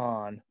back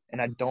on,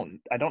 and I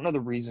don't know the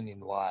reasoning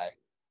why.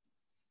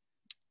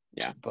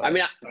 Yeah. But I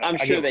mean, I'm I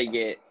sure get- they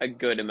get a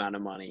good amount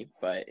of money,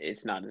 but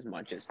it's not as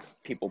much as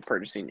people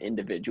purchasing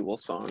individual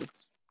songs.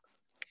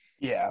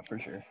 Yeah, for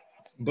sure.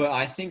 But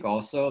I think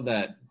also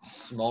that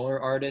smaller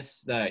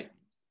artists that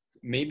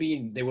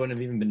maybe they wouldn't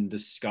have even been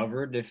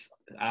discovered if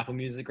Apple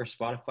Music or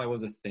Spotify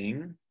was a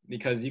thing,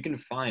 because you can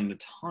find a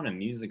ton of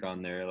music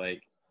on there.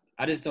 Like,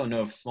 I just don't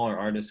know if smaller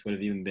artists would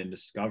have even been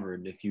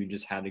discovered if you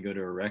just had to go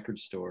to a record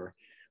store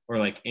or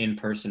like in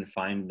person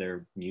find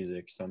their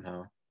music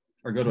somehow,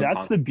 or go to a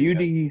That's the concert.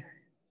 beauty.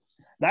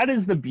 That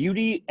is the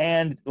beauty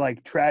and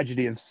like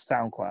tragedy of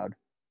SoundCloud.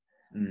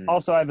 Mm.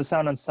 Also, I have a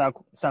sound on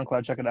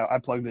SoundCloud. Check it out. I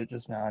plugged it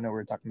just now. I know we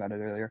were talking about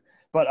it earlier,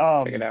 but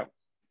Check it out.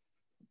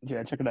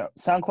 yeah, check it out.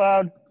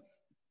 SoundCloud.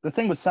 The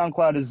thing with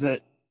SoundCloud is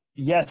that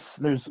yes,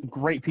 there's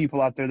great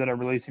people out there that are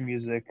releasing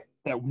music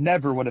that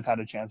never would have had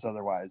a chance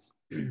otherwise.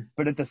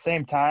 But at the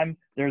same time,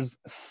 there's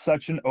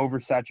such an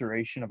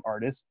oversaturation of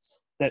artists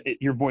that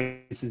your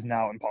voice is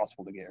now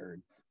impossible to get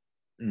heard.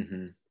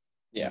 Mm-hmm.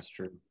 Yeah. That's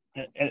true.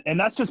 And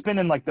that's just been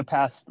in like the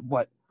past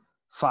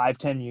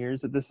 5-10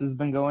 years that this has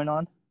been going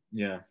on.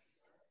 Yeah.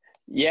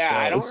 Yeah, So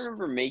I don't it's-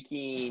 remember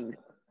making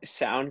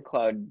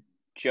SoundCloud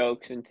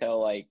jokes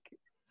until like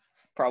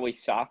probably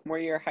sophomore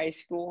year of high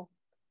school,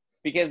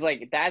 because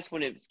like that's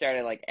when it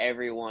started. Like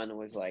everyone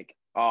was like,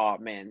 "Oh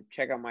man,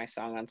 check out my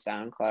song on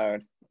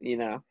SoundCloud," you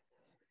know.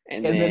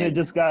 And then it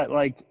just got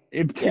like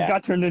it Yeah.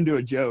 got turned into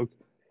a joke.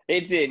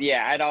 It did,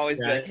 yeah. I'd always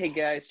be Yeah. like, "Hey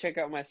guys, check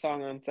out my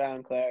song on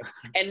SoundCloud."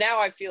 And now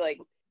I feel like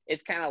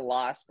it's kind of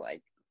lost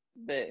like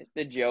the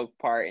joke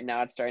part, and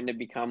now it's starting to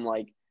become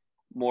like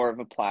more of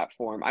a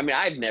platform. I mean,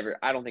 I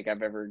don't think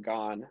I've ever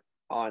gone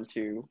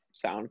onto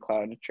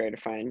SoundCloud to try to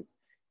find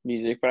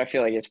music, but I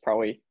feel like it's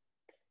probably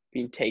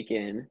being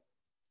taken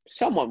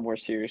somewhat more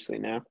seriously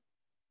now.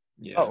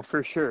 Yeah. Oh,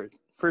 for sure.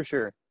 For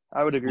sure.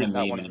 I would agree with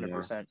that Not a meme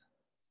 100%.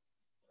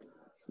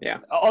 Yeah.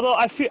 Although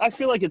I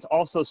feel like it's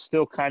also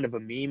still kind of a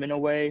meme in a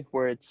way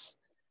where it's,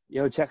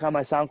 yo, check out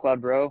my SoundCloud,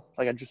 bro.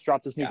 Like I just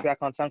dropped this new Yeah. track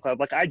on SoundCloud.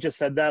 Like I just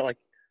said that like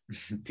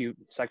a few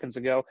seconds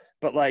ago,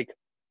 but like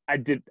I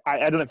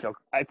don't feel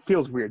it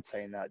feels weird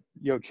saying that.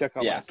 Yo, check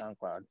out my Yeah.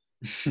 SoundCloud.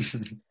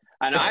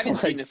 I know I haven't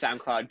Like- seen a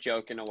SoundCloud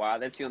joke in a while.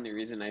 That's the only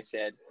reason I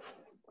said.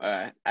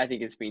 I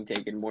think it's being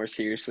taken more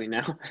seriously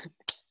now.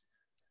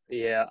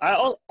 Yeah.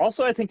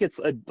 I think it's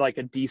like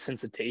a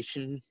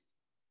desensitization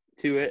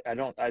to it.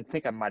 I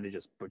think I might have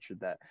just butchered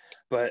that.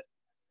 But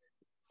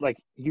like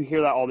you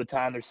hear that all the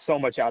time. There's so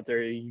much out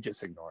there, you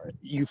just ignore it.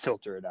 You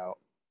filter it out.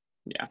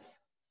 Yeah.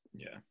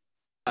 Yeah.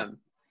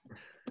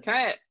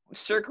 Kind of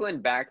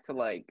circling back to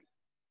like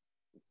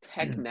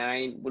Tech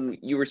Nine when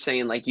you were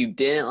saying like you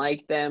didn't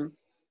like them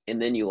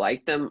and then you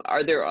liked them.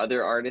 Are there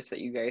other artists that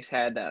you guys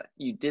had that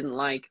you didn't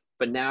like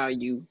but now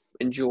you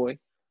enjoy?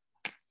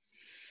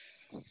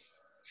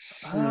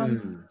 I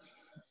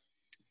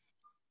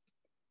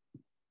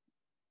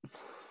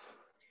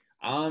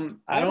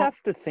I'd don't.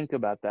 have to think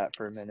about that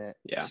for a minute.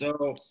 Yeah.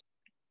 So,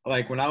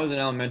 like when I was in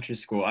elementary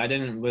school, I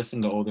didn't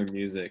listen to older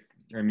music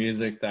or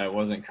music that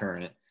wasn't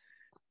current,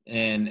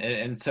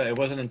 and so it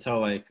wasn't until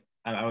like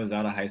I was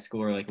out of high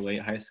school or like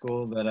late high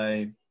school that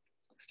I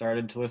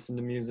started to listen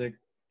to music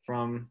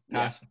from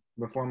past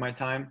before my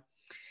time.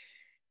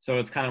 So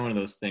it's kind of one of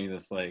those things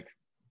that's like,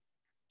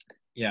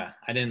 yeah,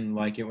 I didn't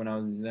like it when I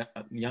was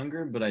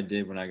younger, but I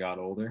did when I got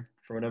older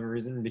for whatever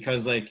reason,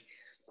 because like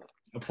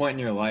a point in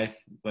your life,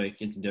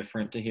 like it's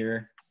different to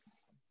hear,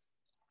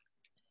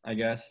 I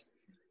guess.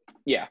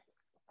 Yeah.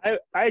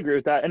 I agree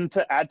with that. And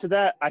to add to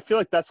that, I feel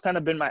like that's kind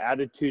of been my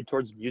attitude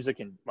towards music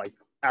and like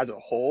as a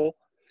whole.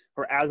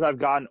 Or as I've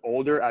gotten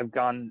older, I've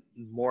gotten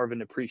more of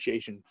an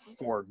appreciation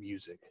for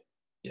music.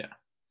 Yeah.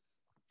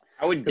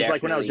 I would 'Cause, definitely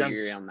like, when I was young-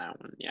 agree on that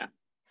one. Yeah.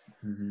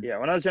 Mm-hmm. Yeah,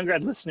 when I was younger,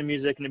 I'd listen to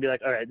music and it'd be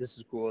like, all right, this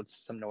is cool. It's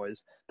some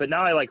noise. But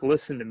now I like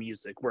listen to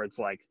music where it's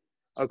like,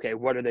 okay,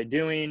 what are they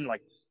doing?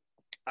 Like,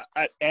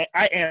 I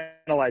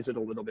analyze it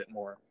a little bit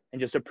more and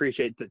just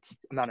appreciate the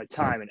amount of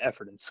time and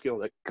effort and skill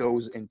that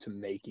goes into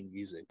making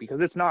music because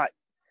it's not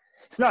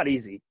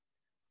easy.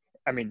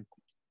 I mean,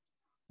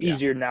 Yeah.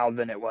 easier now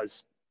than it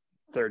was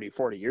 30,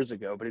 40 years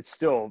ago, but it's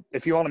still,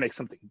 if you want to make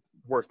something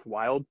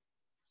worthwhile,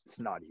 it's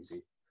not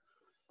easy.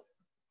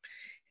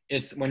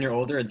 It's when you're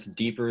older, it's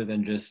deeper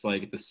than just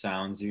like the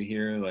sounds you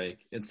hear. Like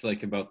it's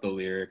like about the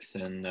lyrics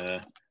and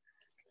the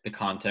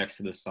context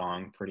of the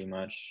song, pretty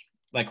much.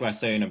 Like what I was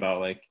saying about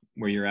like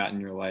where you're at in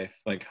your life,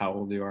 like how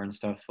old you are and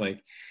stuff,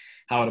 like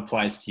how it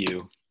applies to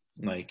you.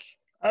 Like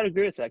I'd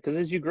agree with that because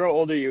as you grow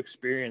older, you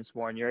experience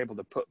more and you're able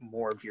to put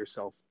more of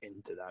yourself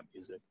into that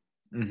music.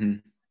 mm-hmm.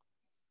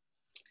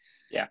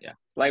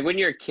 Like when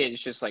you're a kid,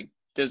 it's just like,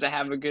 does it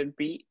have a good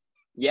beat?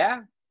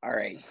 Yeah. All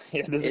right.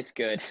 Yeah, It's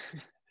good.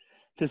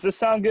 does this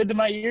sound good to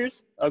my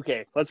ears?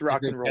 Okay, let's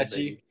rock it and roll, catchy?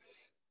 baby.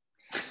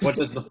 What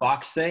does the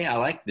fox say? I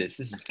like this.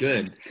 This is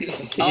good.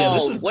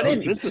 Oh, this is what good.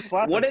 did- This is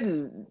slapping. What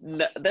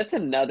did that's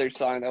another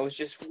song that was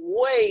just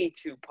way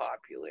too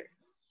popular.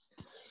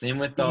 Same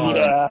with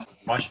Yeah,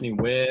 Watch Me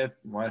Whip,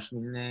 Watch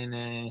Me Nay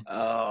Nay.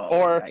 Oh,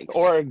 or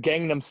yikes.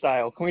 Gangnam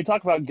Style. Can we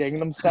talk about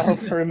Gangnam Style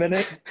for a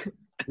minute?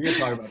 We can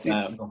talk about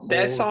that. The whole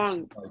That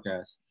song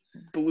podcast.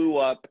 blew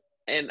up,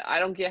 and I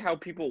don't get how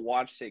people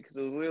watched it because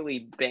it was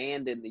literally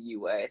banned in the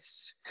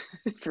U.S.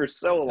 for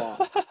so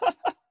long.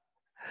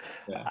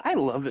 Yeah. I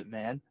love it,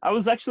 man. I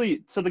was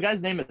actually so the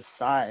guy's name is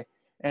Psy,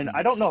 and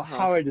I don't know Uh-huh.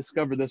 how I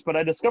discovered this, but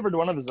I discovered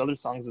one of his other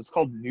songs. It's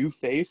called New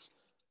Face.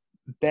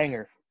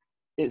 Banger.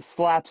 It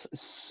slaps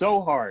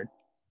so hard.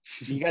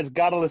 You guys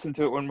got to listen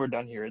to it when we're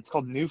done here. It's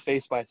called New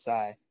Face by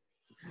Psy.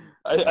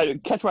 I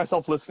catch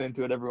myself listening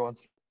to it every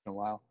once in a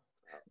while.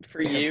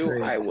 For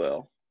you, I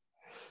will.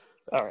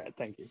 All right,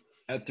 thank you.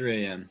 At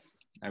 3 a.m.,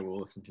 I will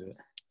listen to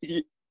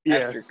it. Yeah,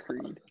 After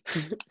Creed.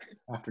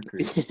 After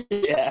Creed.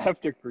 yeah,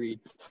 after Creed.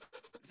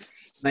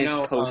 Nice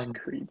know, post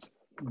Creeds.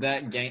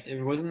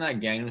 It wasn't that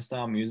Gangnam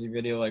Style music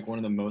video like one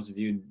of the most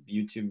viewed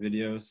YouTube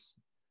videos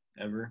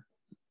ever?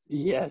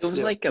 Yes, It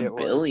was like a it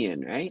was.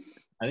 billion, right?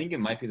 I think it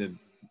might be the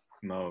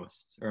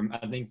most, or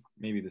I think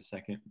maybe the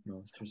second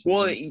most or something.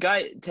 Well, it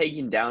got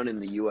taken down in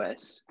the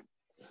U.S.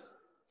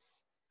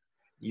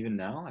 Even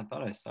now? I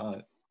thought I saw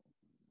it.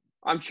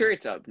 I'm sure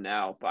it's up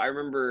now, but I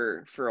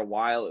remember for a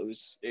while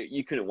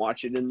you couldn't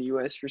watch it in the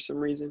U.S. for some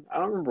reason. I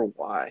don't remember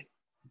why.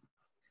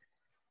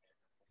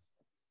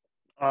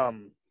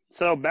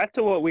 So back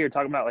to what we were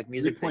talking about, like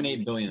music.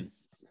 3.8 billion.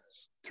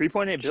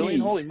 3.8 billion.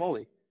 Jeez. Holy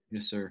moly!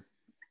 Yes, sir.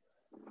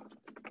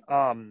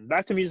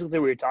 Back to music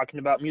that we were talking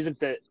about, music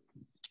that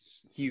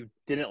you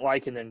didn't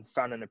like and then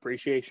found an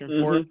appreciation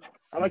for. Mhm.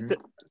 I like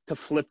to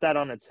flip that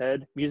on its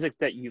head. Music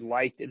that you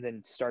liked and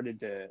then started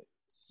to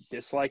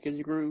dislike as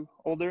you grew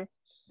older.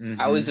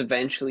 I was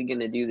eventually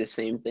gonna do the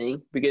same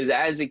thing because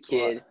as a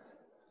kid,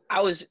 I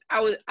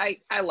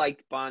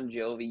liked Bon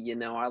Jovi. You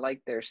know, I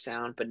liked their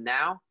sound, but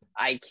now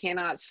I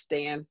cannot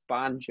stand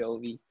Bon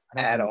Jovi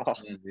I don't at all.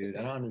 understand, dude.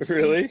 I don't understand.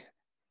 Really?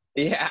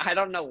 Yeah, I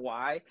don't know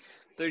why.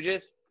 They're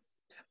just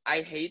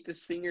I hate the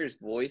singer's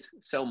voice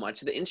so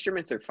much. The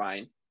instruments are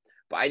fine,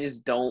 but I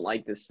just don't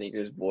like the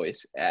singer's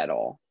voice at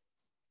all.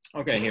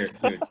 Okay, here,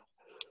 dude.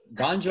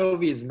 Bon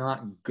Jovi is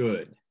not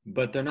good,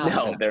 but they're not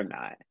No, bad. they're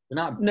not. They're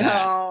not bad.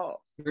 No,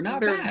 They're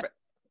not they're. bad.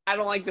 I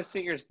don't like the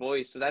singer's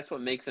voice, so that's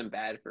what makes them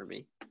bad for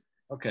me.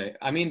 Okay,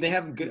 I mean they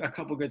have a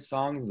couple good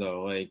songs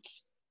though, like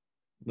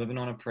 "Living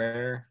on a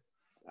Prayer."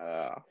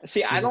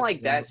 See, I don't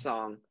like that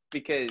song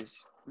because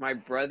my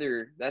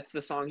brother, that's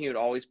the song he would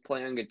always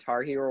play on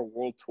Guitar Hero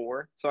World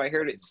Tour. So I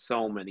heard it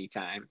so many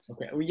times.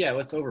 Okay, well, yeah,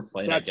 let's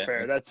overplay it. That's I guess.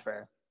 fair. That's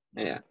fair.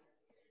 Yeah.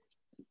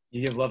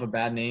 You give Love a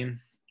Bad Name?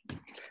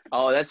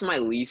 Oh, that's my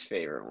least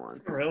favorite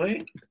one.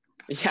 Really?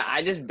 Yeah,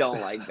 I just don't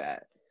like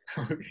that.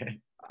 Okay.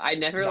 I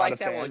never Not liked a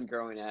that fan. one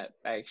growing up,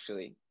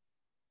 actually.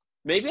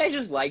 Maybe I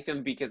just liked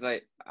them because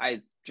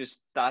I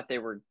just thought they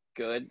were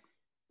good.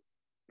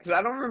 Because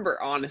I don't remember,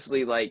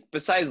 honestly, like,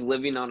 besides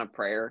Living on a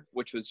Prayer,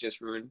 which was just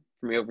ruined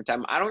for me over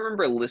time, I don't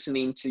remember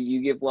listening to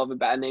You Give Love a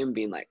Bad Name and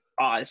being like,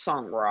 oh, this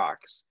song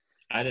rocks.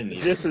 I didn't.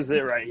 Either. This is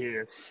it right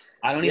here.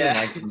 I don't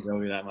Yeah. even like Bon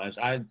Jovi that much.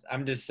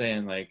 I'm just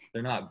saying, like,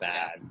 they're not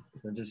bad.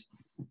 They're just,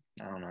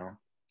 I don't know.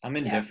 I'm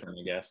indifferent,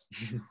 I guess.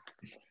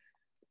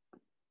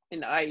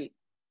 And I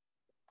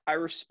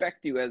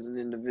respect you as an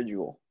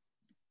individual,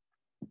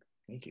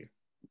 Thank you.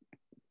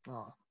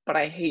 Oh. but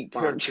I hate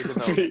Bon Character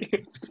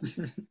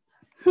Jovi.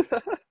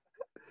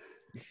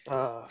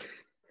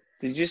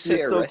 Did you say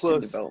You're so Arrested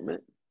close.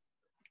 Development?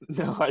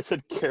 No, I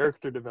said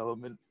character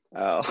development.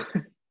 Oh. All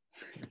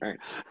right.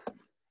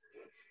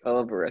 I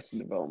love Arrested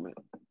Development.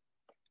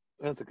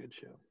 That's a good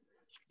show.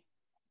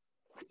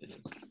 It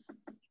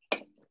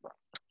is.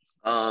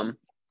 What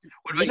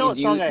about You know what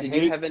song I Did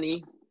hate? you have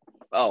any?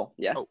 Oh,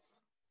 yeah. Oh,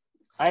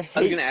 I I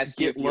was gonna ask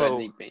you Get if you had Low.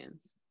 any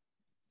bands.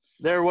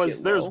 There was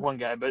Get there's Low? one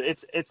guy, but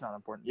it's not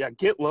important. Yeah,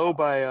 Get Low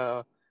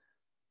by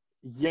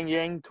Ying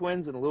Yang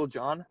Twins and Lil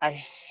Jon. I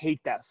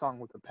hate that song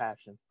with a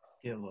passion.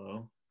 Get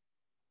Low.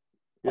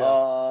 What's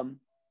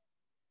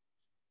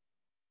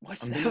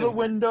I'm that? To thinking the of-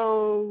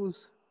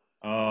 windows,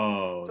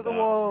 Oh. to the that one.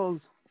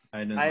 walls.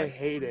 didn't I like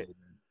hate that it.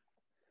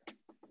 one.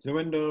 To the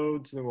window,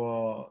 to the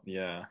wall.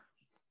 Yeah.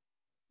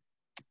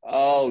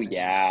 Oh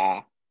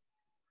yeah,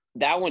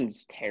 that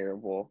one's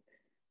terrible.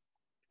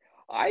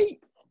 I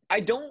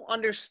don't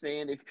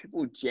understand if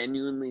people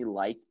genuinely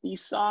like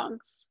these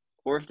songs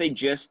or if they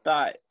just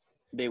thought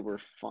they were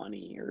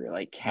funny or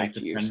like Like the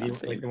catchy or trendy,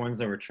 something. like the ones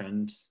that were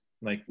trends.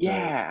 Like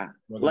Yeah,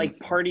 what like was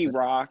the- Party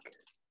Rock.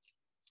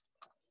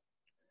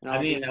 and I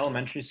all mean, these.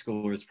 elementary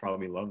schoolers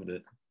probably loved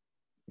it.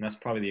 And that's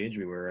probably the age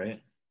we were,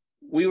 right?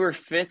 We were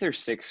 5th or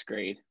 6th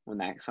grade when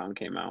that song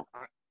came out.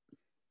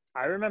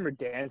 I remember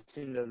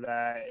dancing to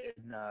that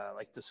in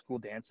like the school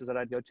dances that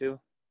I'd go to.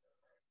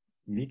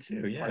 Me too,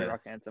 Party yeah.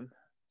 Rock Anthem.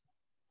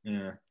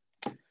 Yeah.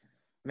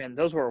 Man,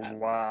 those were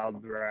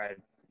wild ride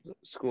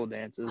school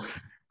dances.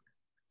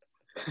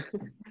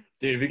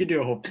 Dude, we could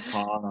do a whole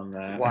pod on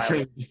that.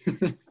 Wild.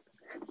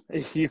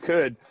 You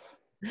could.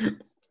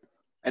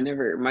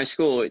 My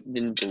school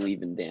didn't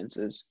believe in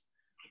dances.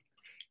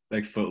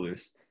 Like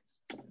Footloose.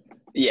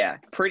 Yeah,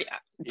 pretty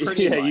Yeah,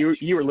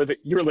 much. you were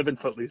living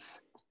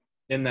footloose.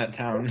 In that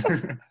town.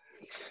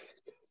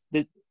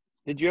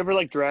 Did you ever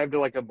like drive to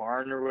like a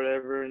barn or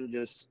whatever and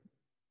just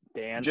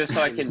dance? Just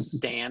so I can because-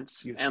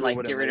 dance your and school like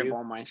wouldn't get rid let of you?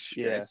 all my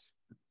stress.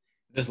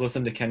 Just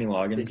listen to Kenny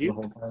Loggins Did the you?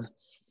 whole time.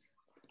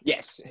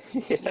 Yes.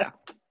 Yeah.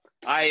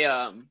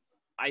 I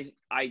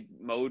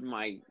mowed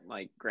my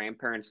like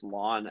grandparents'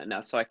 lawn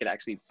enough so I could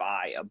actually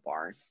buy a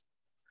barn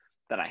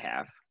that I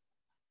have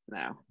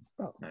now.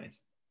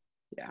 Nice.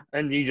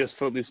 And you just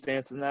footloose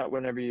dance in that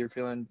whenever you're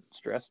feeling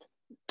stressed.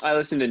 I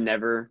listened to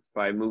Never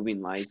by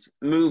Moving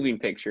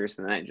Pictures,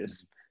 and then I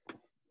just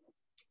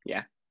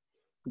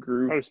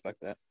grew. I respect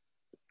that.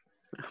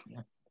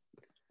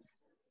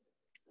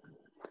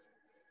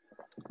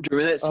 Do you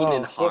remember that scene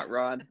in Oh, Hot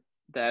Rod?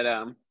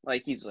 That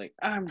like he's like,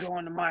 I'm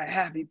going to my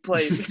happy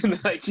place,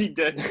 and like he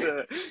does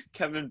the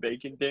Kevin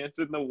Bacon dance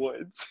in the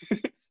woods.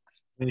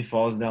 And he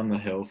falls down the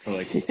hill for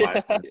like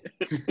Yeah. 5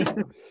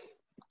 minutes.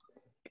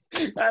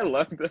 I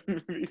love that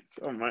movie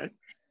so much.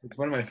 It's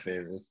one of my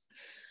favorites.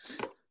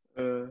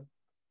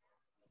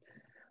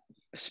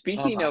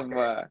 Speaking of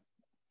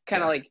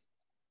kind of like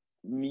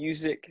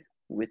music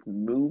with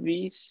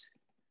movies,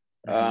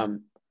 do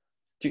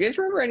you guys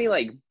remember any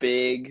like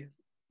big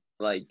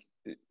like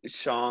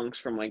songs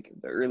from like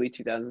the early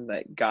 2000s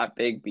that got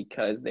big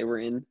because they were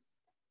in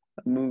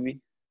a movie?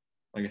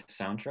 Like a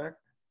soundtrack?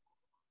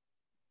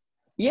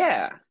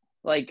 Yeah,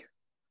 like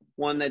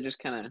one that just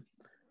kind of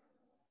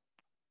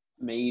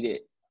made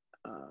it.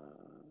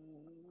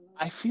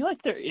 I feel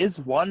like there is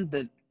one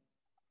that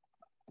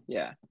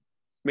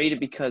Made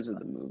it because of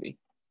the movie.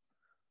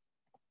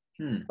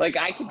 Like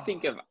I could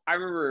think of. I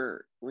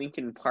remember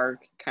Linkin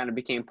Park kind of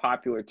became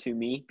popular to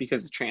me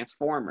because of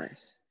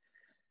Transformers.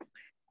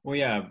 Well,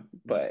 yeah,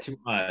 But to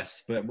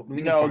us, but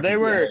Linkin No, Park they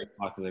was were- very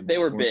popular they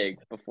were before. big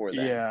before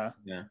that. yeah.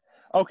 Yeah.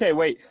 Okay,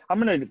 wait. I'm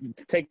gonna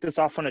take this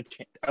off on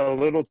a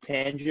little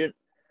tangent.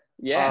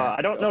 Yeah.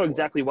 I don't go know for it.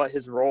 exactly what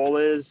his role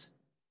is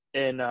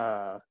in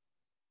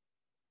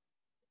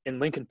in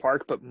Lincoln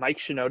Park, but Mike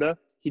Shinoda,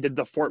 he did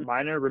the Fort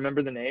Minor.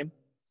 Remember the name?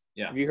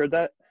 Yeah. Have you heard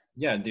that?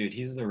 Yeah, dude,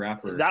 he's the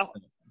rapper. That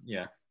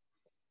Yeah.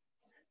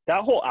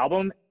 that whole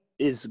album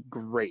is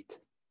great.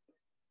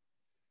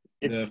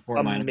 It's The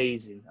Fort Minor.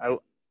 amazing.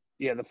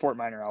 The Fort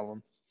Minor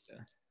album.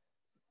 Yeah.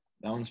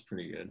 That one's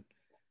pretty good.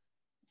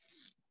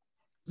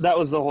 That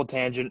was the whole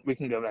tangent. We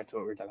can go back to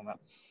what we were talking about.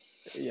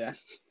 Yeah,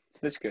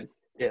 that's good.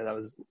 Yeah, that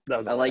was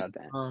I all like had.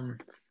 that.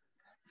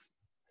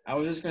 I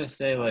was just gonna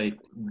say like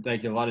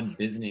a lot of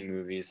Disney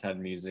movies had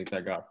music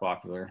that got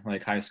popular,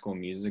 like High School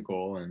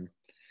Musical and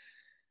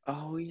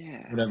Oh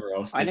yeah. whatever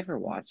else. I they never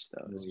watched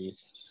those.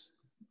 released.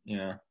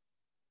 Yeah.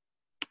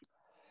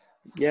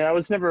 Yeah, I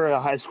was never a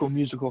High School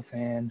Musical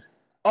fan.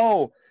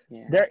 Oh,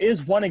 Yeah. there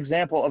is one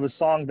example of a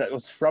song that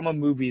was from a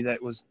movie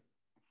that was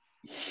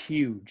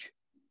huge.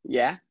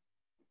 Yeah.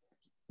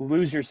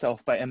 Lose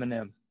Yourself by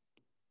Eminem.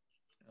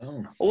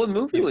 Oh. Well, what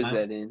movie 8 was Mile?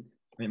 that in?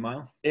 8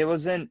 Mile? It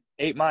was in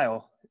 8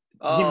 Mile.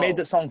 Oh, He made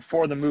the song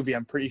for the movie,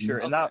 I'm pretty sure.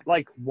 And that Okay.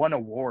 like won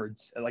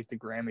awards at like the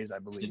Grammys, I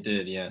It believe.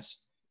 did, yes.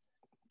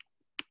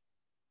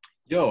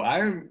 Yo,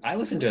 I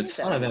listened to a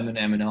ton of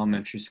Eminem in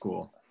elementary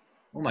school.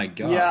 Oh my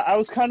god. Yeah, I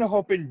was kind of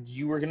hoping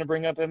you were going to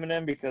bring up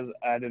Eminem because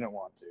I didn't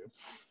want to.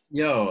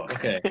 Yo,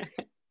 okay.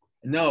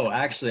 No,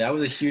 actually, I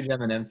was a huge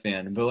Eminem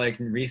fan, but like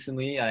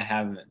recently, I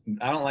haven't.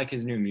 I don't like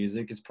his new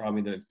music. Is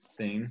probably the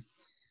thing.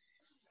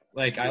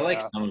 Like I like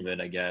Yeah. some of it,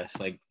 I guess.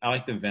 Like I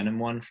like the Venom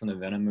one from the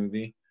Venom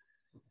movie.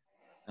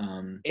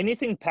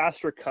 Anything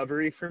past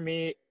Recovery for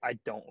me, I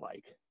don't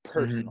like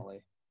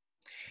personally.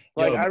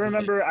 Yo, Like I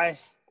remember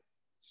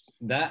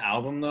that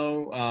album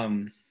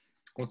though.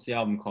 What's the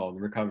album called?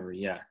 Recovery.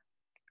 Yeah,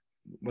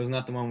 wasn't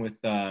that the one with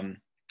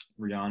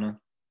Rihanna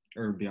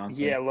or Beyonce?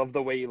 yeah, Love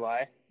the Way You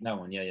Lie. That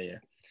one. Yeah.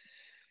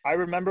 I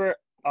remember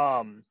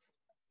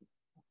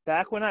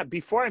back when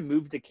before I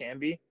moved to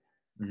Canby,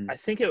 Mhm. I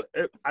think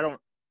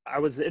I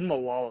was in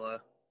Malala,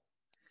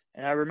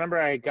 and I remember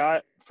I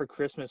got for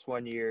Christmas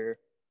one year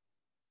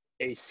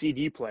a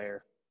CD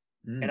player,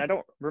 Mm. and I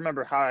don't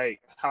remember how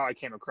I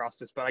came across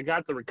this, but I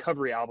got the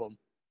Recovery album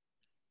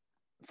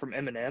from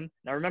Eminem, and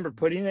I remember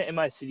putting it in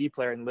my CD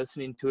player and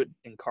listening to it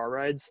in car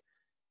rides,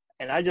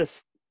 and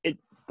it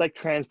like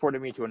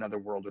transported me to another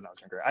world when I was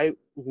younger. I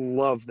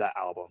love that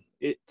album.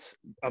 It's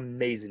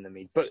amazing to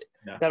me, but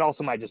Yeah. that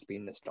also might just be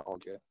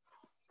nostalgia.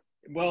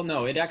 Well,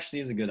 no, it actually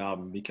is a good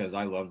album because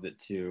I loved it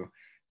too.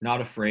 Not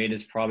Afraid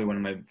is probably one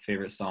of my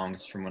favorite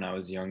songs from when I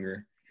was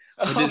younger.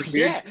 Which Oh, is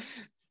weird. yeah.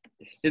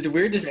 It's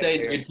weird to Same say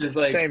here. because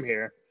like Same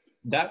here.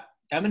 that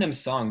Eminem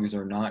songs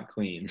are not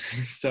clean.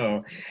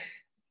 So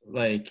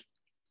like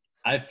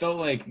I felt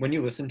like when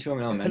you listen to him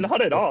in elementary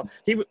Not at all.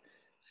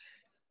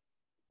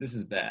 this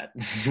is bad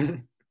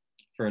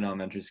for an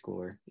elementary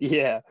schooler.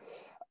 Yeah.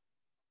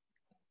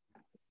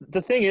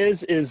 The thing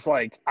is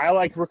like I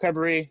like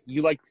Recovery,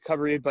 you like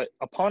Recovery, but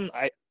upon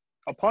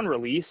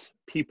release,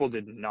 people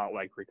did not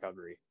like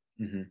Recovery.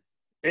 Hmm.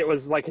 It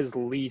was like his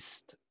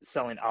least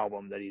selling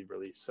album that he'd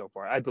released so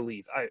far, I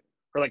believe.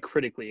 Or like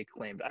critically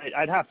acclaimed.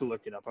 I'd have to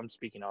look it up. I'm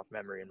speaking off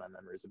memory, and my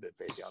memory is a bit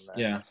fuzzy on that.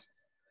 Yeah.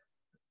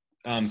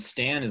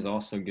 Stan is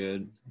also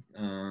good.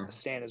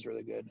 Stan is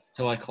really good.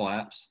 Till I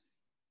Collapse.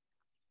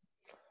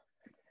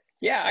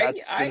 Yeah,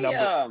 That's the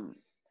number.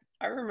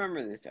 I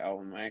remember this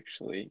album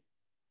actually.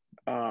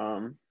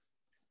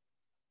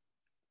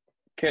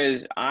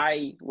 Because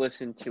I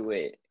listened to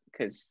it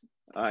because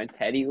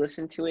Teddy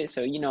listened to it,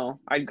 so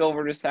I'd go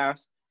over to his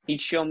house.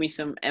 He'd show me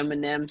some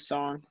Eminem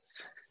songs.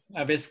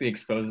 I basically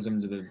exposed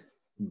him to the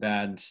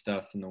bad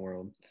stuff in the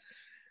world.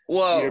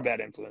 Whoa, You're a bad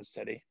influence,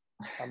 Teddy.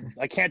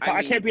 I can't. I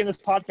I can't be in this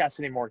podcast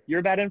anymore. You're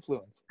a bad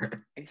influence.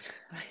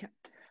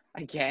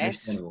 I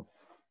guess, Understandable.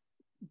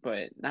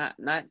 but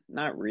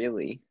not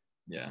really.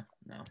 Yeah,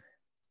 no.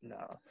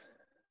 No.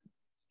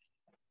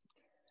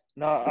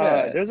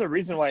 Yeah. There's a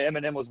reason why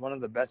Eminem was one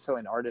of the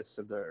best-selling artists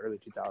of the early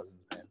 2000s,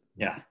 man.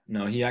 Yeah,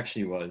 no, he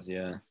actually was.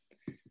 Yeah.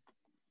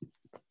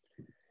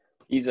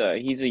 He's a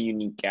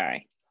unique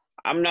guy.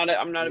 I'm not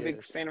a He big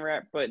is. fan of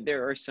rap, but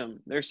there's some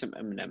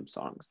Eminem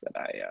songs that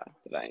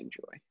I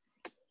enjoy.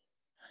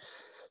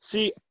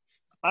 See,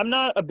 I'm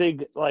not a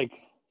big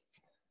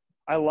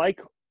I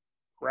like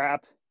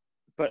rap,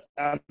 but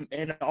now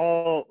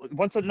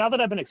that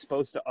I've been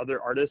exposed to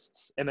other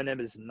artists, Eminem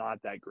is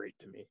not that great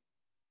to me.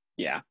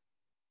 Yeah.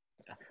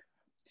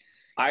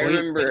 I Well,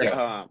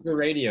 remember the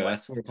radio.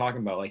 That's what we're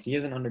talking about. Like he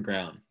isn't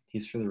underground.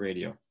 He's for the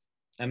radio.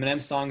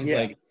 Eminem songs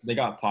like they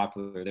got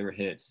popular. They were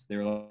hits. They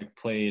were like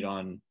played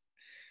on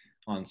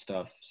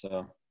stuff.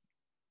 So.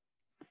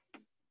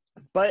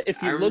 But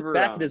if you I look remember,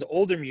 back at his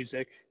older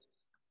music,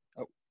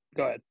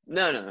 go ahead.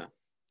 No.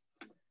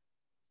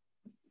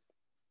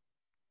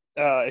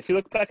 If you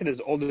look back at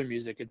his older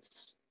music,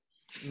 it's,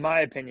 in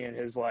my opinion,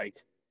 his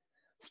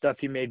stuff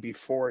he made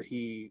before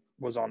he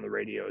was on the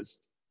radio is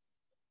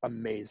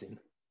amazing.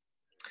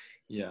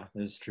 Yeah,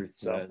 there's truth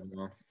to So- that as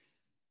well.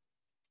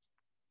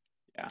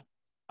 Yeah.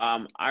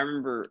 I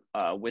remember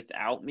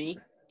Without Me.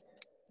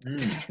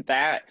 Mm.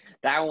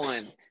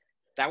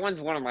 That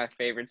one's one of my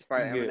favorites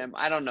by Good. Eminem.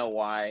 I don't know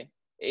why.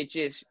 It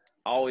just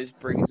always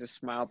brings a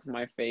smile to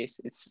my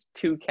face. It's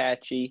too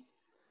catchy.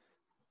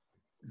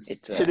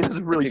 It is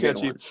really it's a good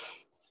catchy.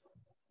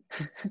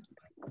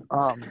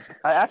 one.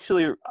 I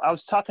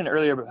was talking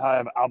earlier about how I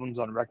have albums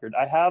on record.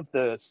 I have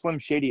the Slim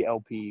Shady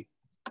LP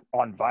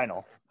on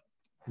vinyl.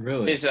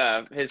 Really?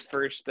 His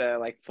first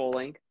like full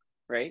length,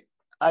 right?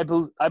 I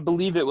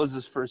believe it was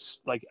his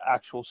first like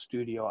actual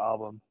studio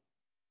album.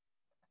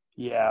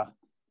 Yeah.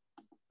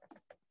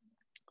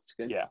 It's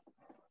good. Yeah.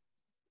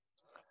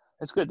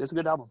 It's good. It's a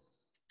good album.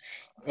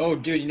 Oh,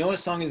 dude, you know what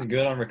song is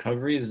good on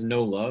Recovery is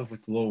No Love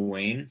with Lil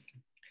Wayne.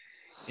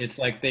 It's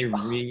like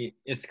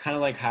it's kind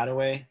of like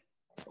Hadaway.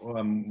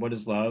 What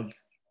is Love?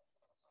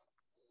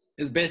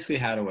 It's basically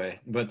Hadaway,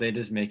 but they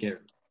just make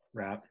it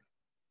rap.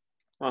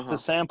 The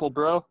sample,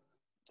 bro.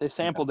 They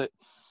sampled it.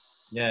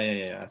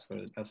 Yeah.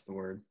 That's the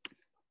word.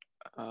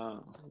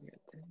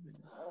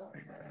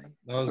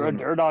 Throw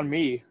dirt on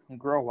me and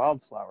grow a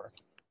wildflower.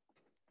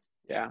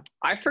 Yeah,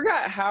 I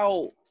forgot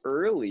how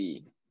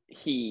early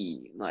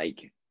he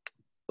like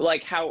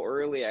how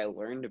early I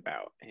learned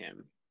about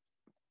him.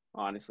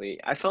 Honestly,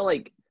 I felt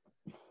like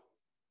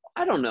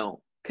I don't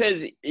know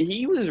because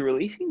he was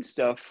releasing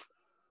stuff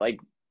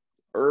like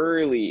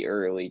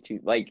early to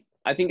like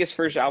I think his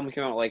first album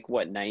came out like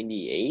what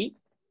 98.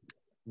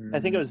 I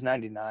think it was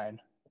 99.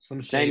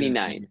 Some shade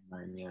 99.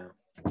 Yeah.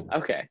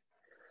 Okay,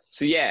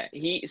 so yeah,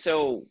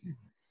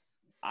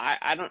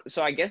 I don't.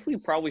 So I guess we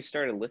probably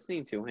started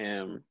listening to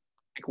him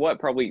like what,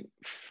 probably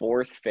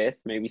fourth, fifth,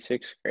 maybe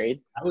sixth grade.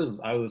 I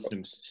listened to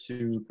him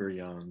super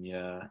young.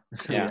 Yeah.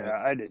 Yeah.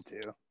 Yeah, I did too.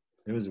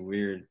 It was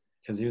weird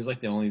because he was like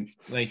the only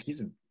like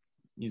he's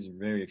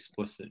very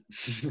explicit.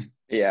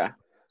 Yeah,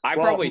 I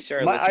Well, probably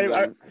started listening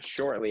to him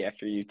shortly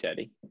after you,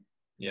 Teddy.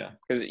 Yeah,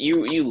 because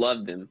you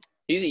loved him.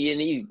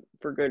 He's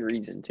for good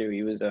reason too.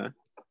 He was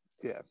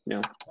Yeah.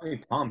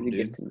 pumped, he's a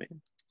dude. gifted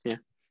man. Yeah.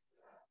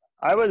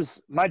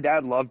 My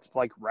dad loved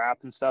like rap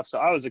and stuff, so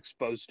I was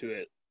exposed to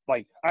it.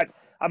 Like I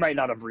might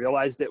not have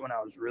realized it when I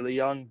was really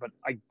young, but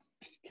I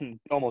can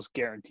almost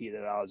guarantee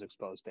that I was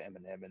exposed to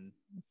Eminem and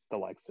the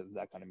likes of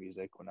that kind of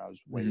music when I was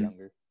way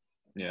younger.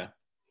 Yeah.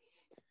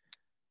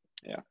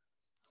 Yeah.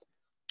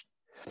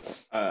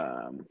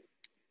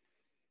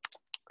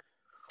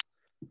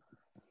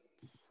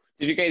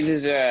 Did you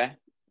guys'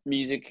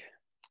 music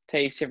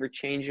taste ever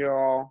change at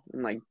all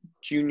in like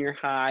junior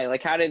high?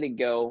 Like how did it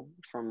go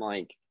from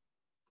like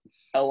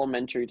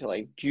elementary to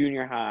like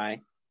junior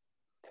high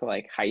to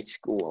like high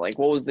school? Like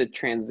what was the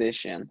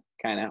transition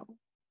kind of,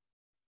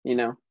 you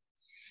know?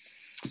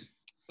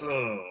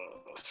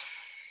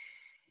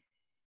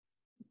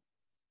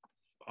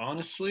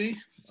 Honestly,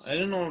 I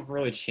didn't know if it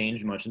really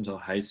changed much until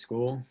high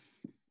school.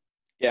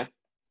 Yeah.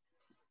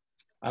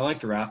 I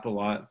liked rap a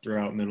lot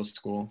throughout middle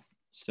school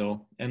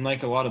still, and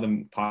like a lot of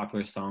the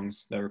popular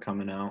songs that were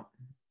coming out.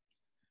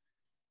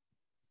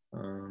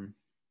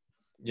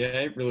 Yeah,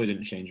 it really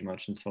didn't change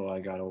much until I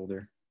got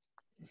older.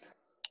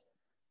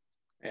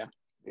 Yeah.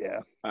 Yeah.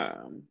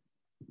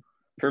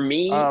 For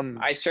me,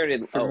 I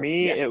started.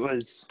 It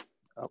was.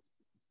 Oh.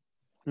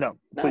 No,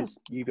 please,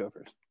 you go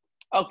first.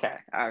 Okay,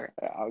 all right,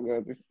 I'll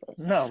go this.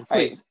 No,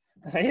 please.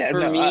 Yeah,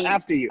 for me,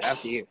 after you.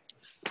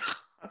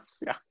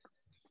 Yeah.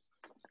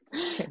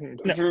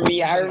 For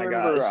me, I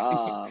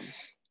remember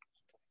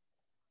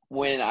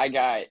when I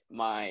got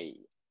my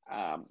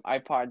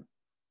iPod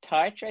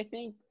Touch, I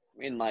think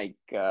in like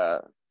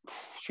that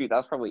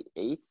was probably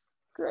 8th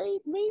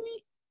grade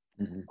maybe.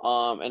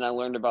 And I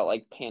learned about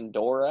like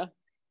Pandora.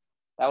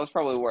 That was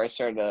probably where I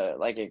started to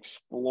like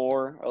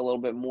explore a little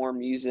bit more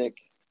music.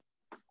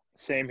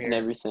 Same here. And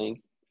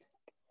everything.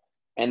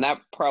 And that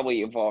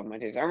probably evolved my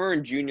taste. I remember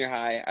in junior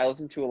high, I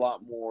listened to a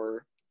lot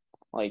more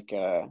like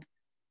I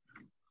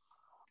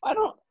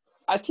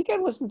think I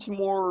listened to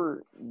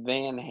more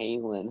Van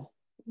Halen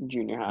in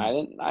junior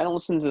high. I don't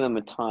listen to them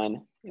a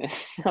ton in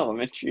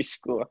elementary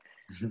school,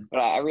 but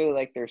I really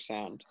like their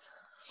sound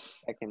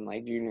back in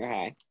like junior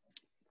high.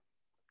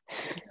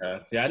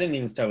 See, I didn't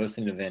even start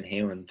listening to Van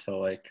Halen until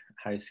like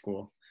high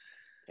school.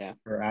 Yeah.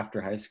 Or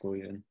after high school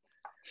even.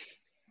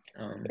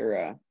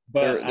 They're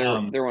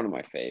one of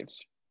my faves.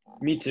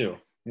 Me too.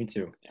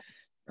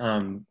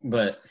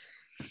 But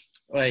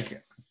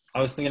like I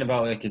was thinking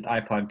about like an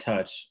iPod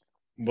Touch.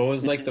 What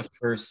was like the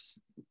first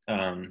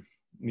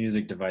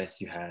music device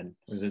you had?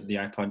 Was it the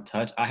iPod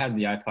Touch? I had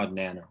the iPod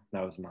Nano.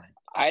 That was mine.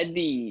 I had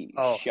the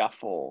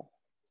Shuffle.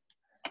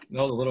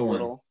 No, the little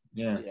one.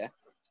 Yeah.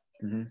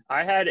 Mm-hmm.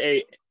 I had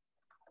a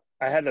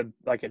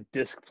like a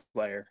disc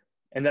player,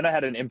 and then I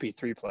had an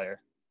MP3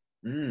 player.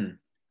 Ooh,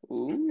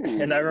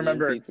 and I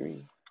remember,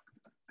 MP3.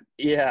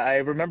 Yeah, I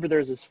remember there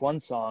was this one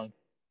song.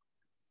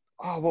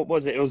 Oh, what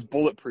was it? It was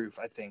Bulletproof,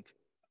 I think.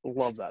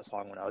 Love that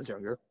song when I was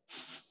younger.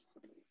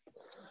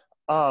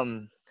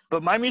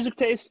 But my music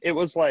taste, it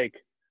was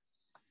like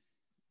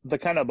the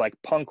kind of like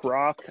punk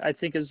rock, I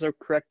think is the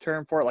correct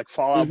term for it, like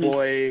Fall Out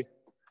Boy,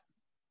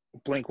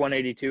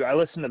 Blink-182. I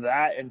listened to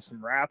that and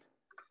some rap.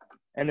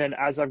 And then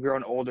as I've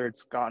grown older,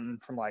 it's gotten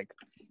from like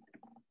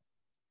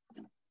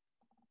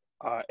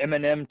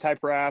Eminem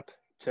type rap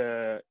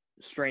to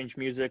strange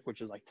music,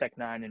 which is like Tech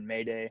Nine and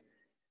Mayday.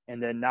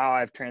 And then now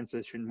I've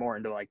transitioned more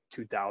into like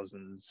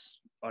 2000s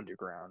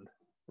underground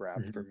rap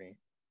for me.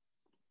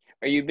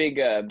 Are you a big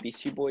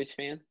Beastie Boys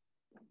fan?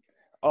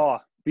 Oh,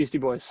 Beastie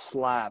Boys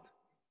slap.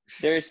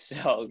 They're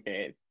so good.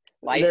 They're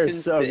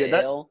License so to good.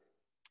 Ill.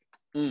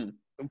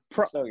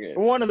 So good.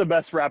 One of the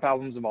best rap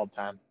albums of all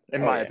time,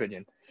 in my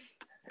opinion.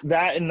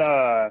 That and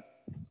the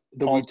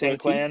Wu-Tang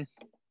Clan.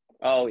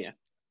 Oh yeah.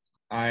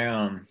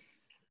 I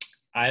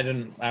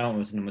don't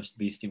listen to much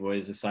Beastie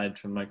Boys aside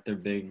from like their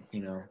big,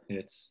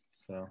 hits.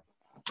 So,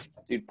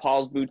 dude,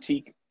 Paul's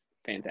Boutique,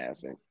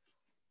 fantastic.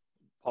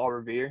 Paul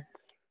Revere.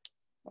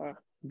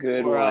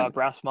 Good or, one.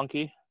 Brass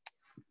Monkey.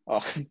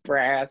 Oh,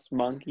 Brass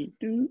Monkey,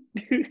 dude.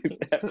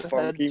 That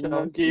funky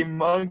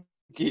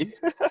monkey.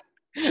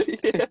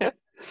 Yeah.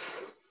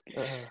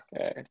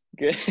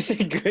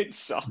 Good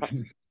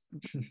song.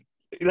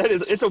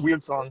 It's a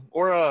weird song.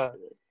 Or I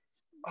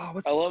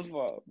love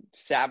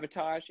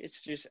Sabotage.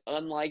 It's just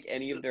unlike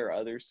any of their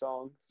other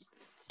songs.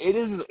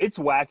 It's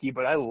wacky,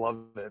 but I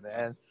love it,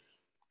 man.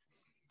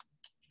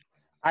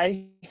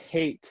 I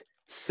hate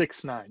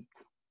 6ix9ine.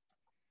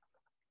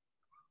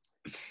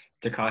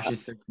 Tekashi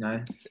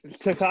 6ix9ine.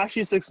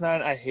 Tekashi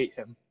 6ix9ine, I hate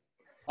him.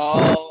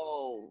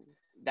 Oh,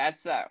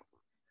 that's that.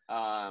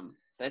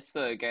 That's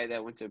the guy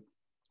that went to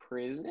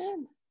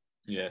prison.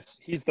 Yes,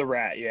 he's the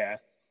rat. Yeah.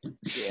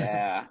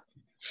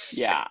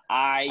 Yeah.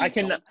 I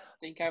don't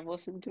think I've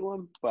listened to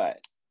him,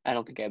 but I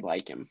don't think I'd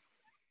like him.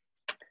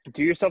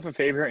 Do yourself a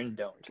favor and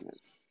don't.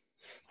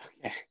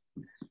 Okay.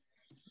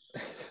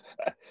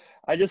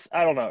 I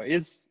don't know.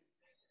 It's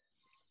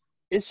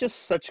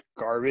just such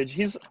garbage.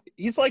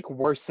 He's like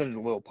worse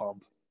than Lil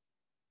Pump,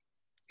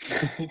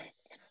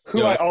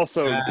 who I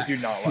also do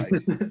not like.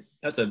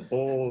 That's a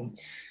bold.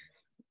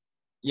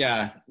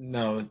 Yeah,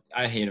 no,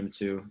 I hate him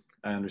too.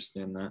 I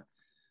understand that.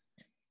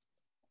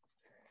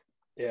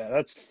 Yeah,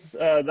 that's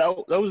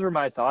those were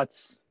my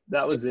thoughts.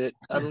 That was it.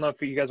 I don't know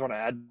if you guys want to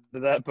add to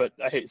that, but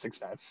I hate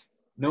 6ix9ine.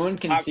 No one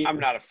can see. I'm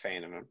not a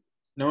fan of him.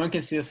 No one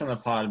can see us on the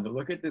pod, but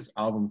look at this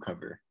album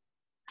cover.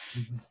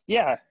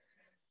 Yeah.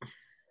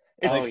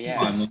 Come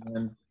on,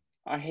 man.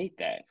 I hate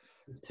that.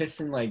 He's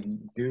pissing like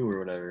goo or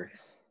whatever.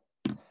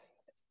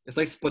 It's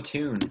like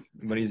Splatoon,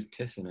 but he's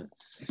pissing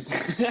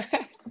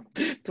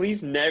it.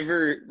 Please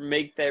never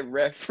make that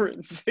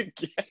reference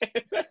again.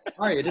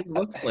 Sorry, it just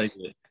looks like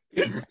it.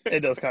 It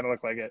does kind of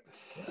look like it.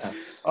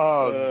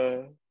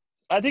 Yeah.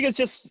 I think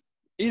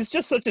he's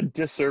just such a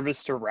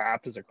disservice to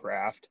rap as a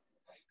craft.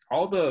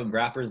 All the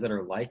rappers that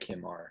are like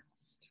him are,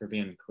 for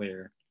being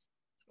clear.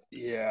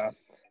 Yeah.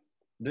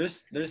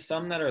 There's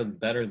some that are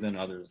better than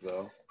others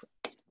though.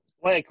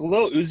 Like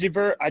Lil Uzi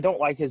Vert, I don't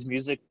like his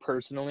music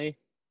personally.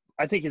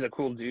 I think he's a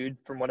cool dude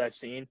from what I've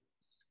seen.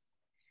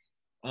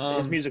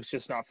 His music's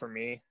just not for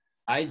me.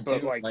 I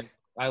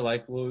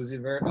like Lil Uzi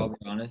Vert, I'll be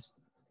honest.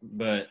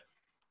 But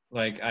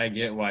like I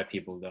get why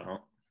people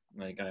don't.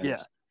 Like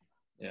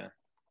yeah.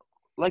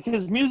 Like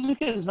his music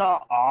is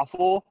not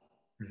awful.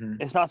 Mm-hmm.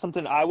 It's not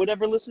something I would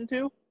ever listen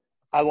to.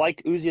 I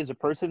like Uzi as a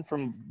person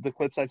from the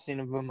clips I've seen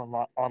of him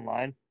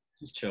online.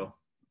 He's chill.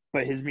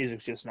 But his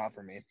music's just not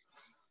for me.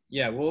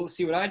 Yeah, well,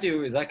 see, what I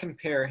do is I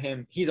compare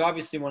him. He's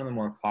obviously one of the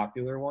more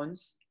popular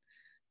ones.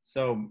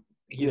 So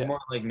he's more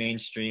like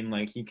mainstream.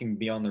 Like he can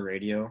be on the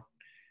radio.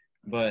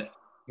 But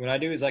what I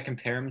do is I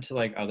compare him to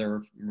like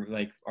other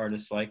like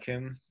artists like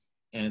him.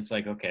 And it's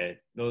like, okay,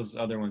 those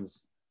other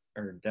ones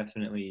are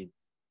definitely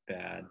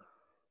bad.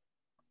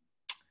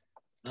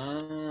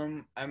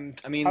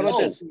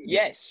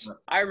 Yes,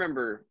 I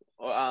remember.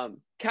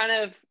 Kind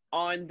of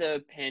on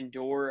the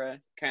Pandora,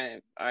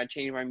 I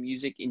changed my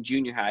music in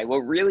junior high. What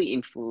really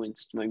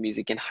influenced my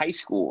music in high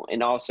school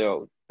and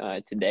also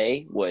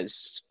today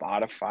was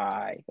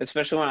Spotify,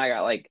 especially when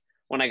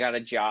I got a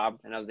job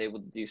and I was able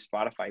to do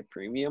Spotify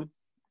Premium.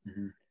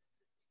 Mm-hmm.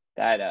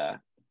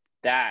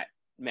 That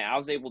man, I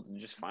was able to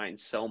just find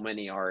so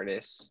many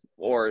artists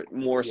or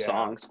more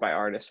songs by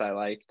artists I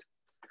liked.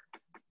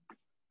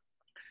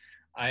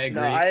 I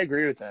agree. No, I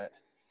agree with that.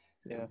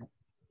 Yeah.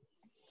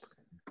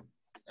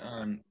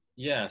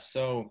 Yeah,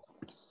 so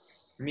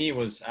for me it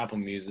was Apple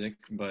Music,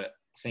 but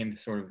same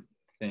sort of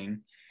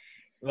thing.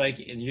 Like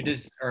you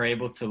just are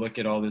able to look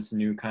at all this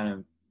new kind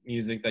of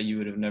music that you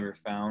would have never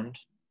found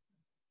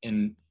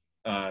in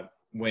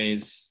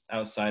ways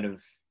outside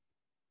of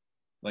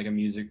like a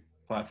music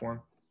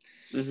platform.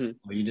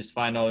 Mm-hmm. You just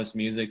find all this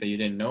music that you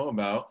didn't know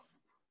about,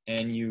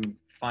 and you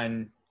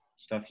find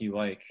stuff you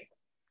like,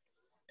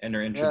 and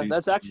are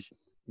introduced to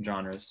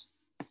genres.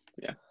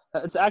 Yeah,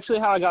 that's actually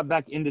how I got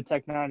back into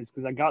Tech-N9ne, is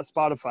because I got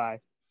Spotify,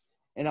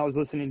 and I was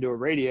listening to a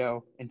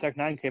radio, and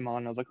Tech-N9ne came on,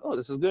 and I was like, oh,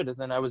 this is good. And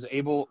then I was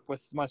able,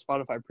 with my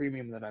Spotify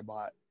Premium that I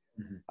bought,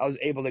 I was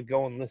able to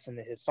go and listen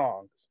to his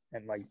songs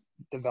and like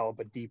develop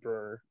a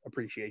deeper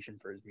appreciation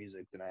for his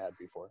music than I had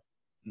before.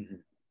 Mm-hmm.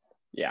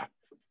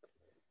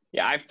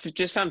 Yeah, I've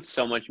just found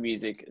so much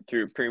music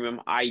through Premium.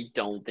 I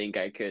don't think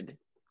I could.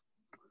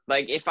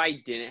 Like, if I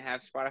didn't have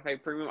Spotify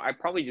Premium, I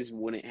probably just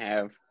wouldn't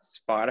have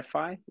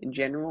Spotify in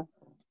general.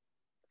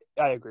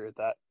 I agree with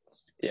that.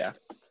 Yeah.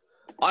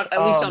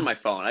 At least on my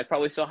phone. I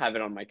probably still have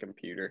it on my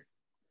computer.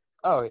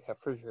 Oh yeah,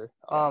 for sure.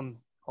 Hold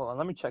on,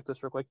 let me check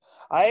this real quick.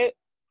 I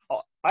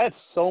have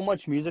so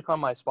much music on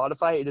my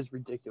Spotify, it is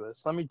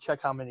ridiculous. Let me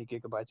check how many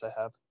gigabytes I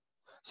have.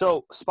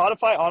 So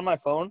Spotify on my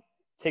phone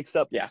takes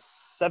up Yeah.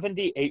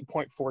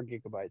 78.4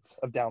 gigabytes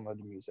of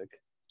downloaded music.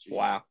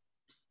 Wow.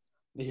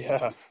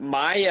 Yeah.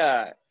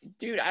 My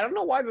dude, I don't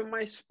know why, but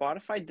my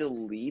Spotify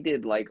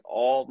deleted like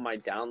all my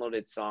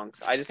downloaded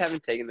songs. I just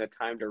haven't taken the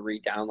time to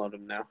re-download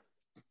them now.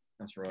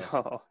 That's rough.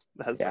 Oh,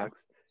 that Yeah.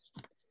 sucks.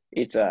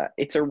 It's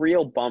a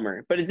real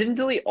bummer. But it didn't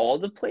delete all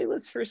the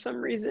playlists for some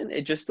reason.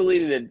 It just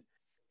deleted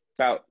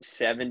about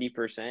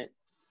 70%.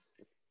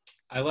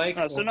 I like.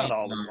 Oh, so not when,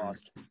 all was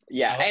lost.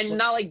 Yeah, I like and when-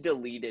 not like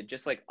deleted,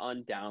 just like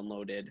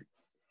undownloaded.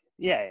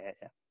 Yeah.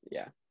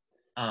 Yeah.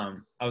 I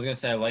was gonna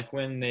say I like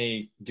when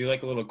they do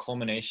like a little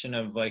culmination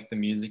of like the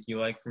music you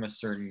like from a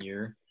certain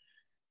year.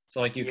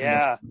 So like you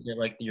Yeah. can get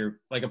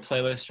like a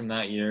playlist from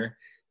that year.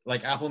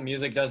 Like Apple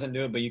Music doesn't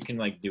do it, but you can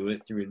like do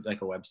it through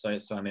like a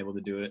website. So I'm able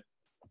to do it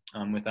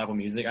with Apple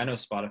Music. I know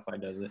Spotify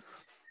does it,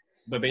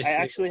 but I basically,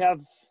 actually have.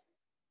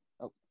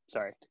 Oh,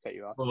 sorry to cut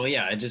you off. well,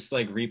 yeah, it just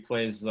like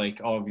replays like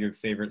all of your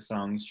favorite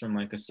songs from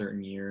like a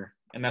certain year,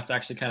 and that's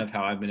actually kind of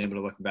how I've been able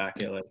to look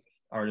back at like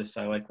artists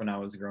I like when I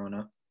was growing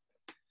up.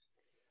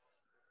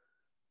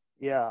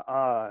 Yeah,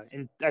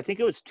 and I think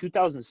it was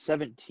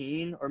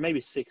 2017 or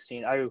maybe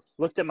 16. I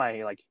looked at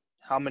my like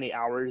how many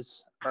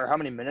hours or how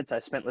many minutes I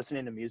spent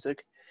listening to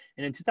music,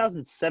 and in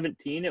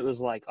 2017 it was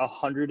like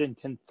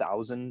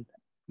 110,000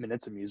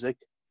 minutes of music.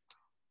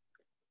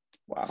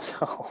 Wow.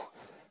 So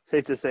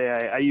safe to say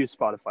I use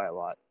Spotify a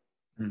lot.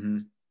 Mm-hmm.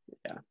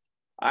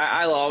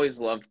 I always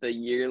loved the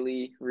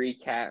yearly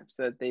recaps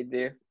that they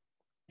do.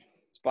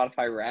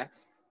 Spotify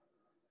Wrapped.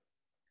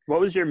 What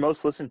was your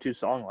most listened to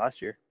song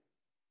last year?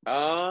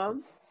 Oh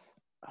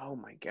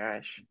my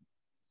gosh.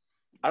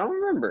 I don't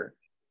remember.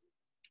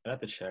 I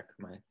have to check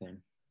my thing,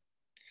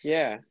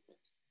 Yeah,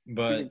 it's a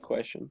but good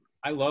question.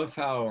 I love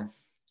how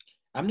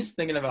I'm just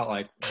thinking about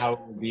like how it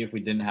would be if we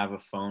didn't have a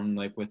phone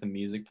like with a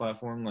music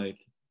platform, like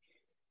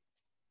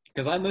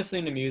because I'm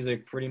listening to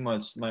music pretty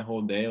much my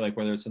whole day, like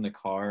whether it's in the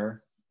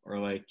car or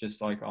like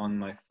just like on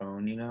my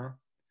phone, you know.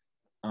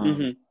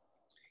 Mhm.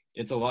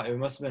 It's a lot. It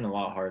must have been a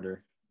lot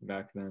harder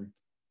back then.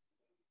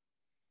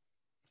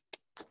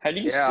 How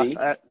do you Yeah, see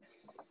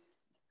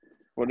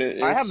what it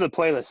is? I have the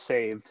playlist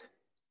saved.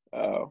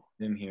 Oh,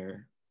 I'm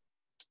here.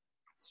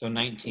 So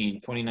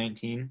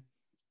 2019.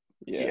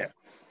 yeah.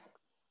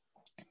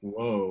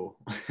 Whoa.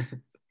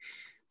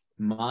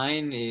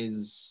 Mine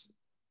is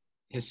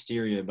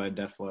Hysteria by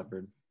Def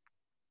Leppard.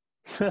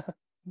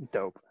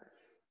 Dope.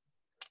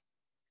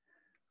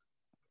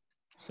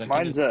 Second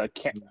Mine's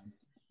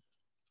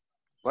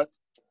What?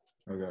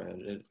 Oh, go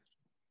ahead.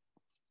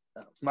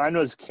 Mine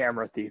was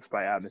Camera Thief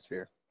by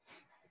Atmosphere.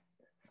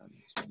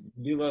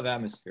 You love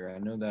Atmosphere. I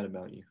know that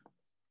about you.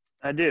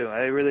 I do.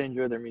 I really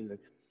enjoy their music.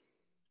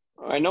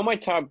 I know my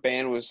top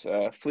band was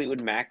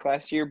Fleetwood Mac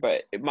last year,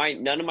 but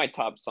none of my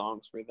top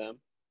songs were them.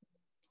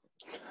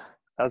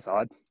 That's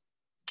odd.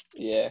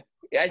 Yeah,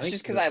 it's think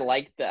just because I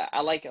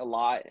like a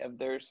lot of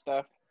their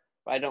stuff,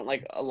 but I don't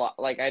like a lot.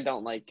 Like I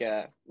don't like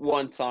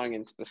one song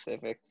in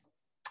specific.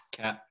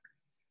 Cat.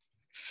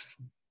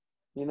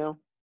 You know?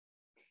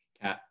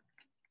 Cat.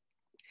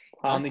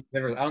 Huh? I don't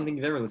think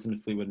you've ever listened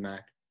to Fleetwood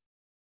Mac.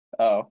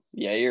 Oh,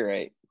 yeah, you're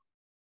right.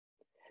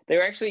 They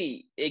were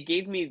actually, it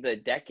gave me the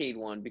decade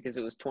one because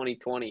it was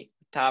 2020.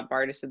 Top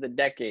artist of the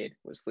decade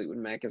was Fleetwood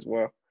Mac as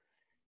well.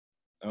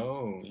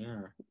 Oh,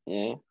 yeah.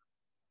 Yeah.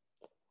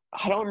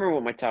 I don't remember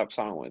what my top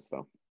song was,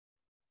 though.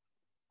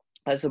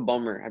 That's a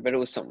bummer. I bet it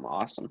was something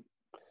awesome.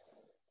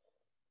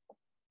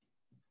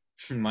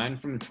 Mine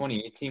from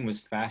 2018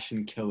 was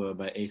Fashion Killer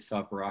by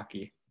A$AP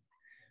Rocky.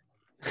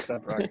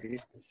 Except Rocky.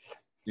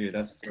 Dude,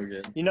 that's so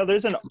good. You know,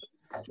 there's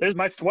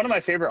one of my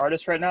favorite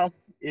artists right now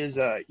is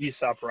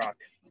Aesop Rock.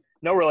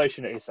 No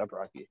relation to A$AP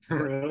Rocky.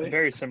 Really?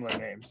 Very similar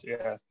names.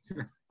 Yeah.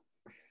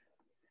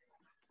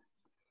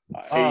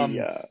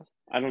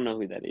 I don't know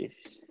who that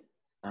is.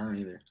 I don't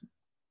either.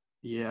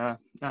 Yeah.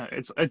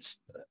 It's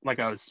like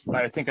I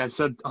think I've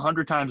said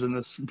 100 times in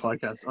this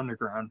podcast,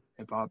 underground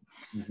hip hop.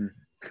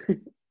 Mm-hmm.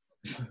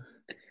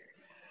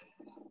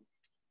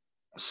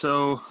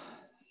 So,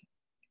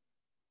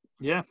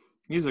 yeah,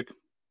 music.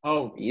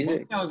 Oh, Music. one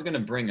thing I was gonna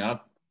bring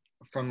up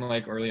from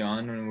like early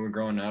on when we were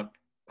growing up,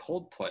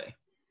 Coldplay.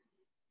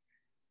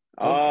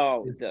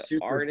 Oh, It's the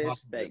super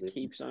artist popular, that dude.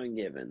 keeps on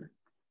giving.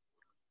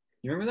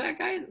 You remember that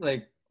guy?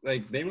 Like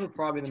they were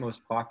probably the most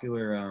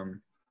popular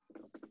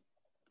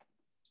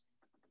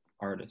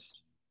artist.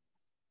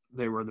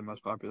 They were the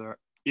most popular.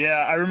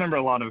 Yeah, I remember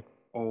a lot of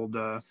old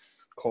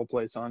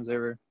Coldplay songs they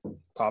were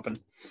popping.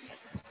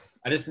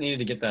 I just needed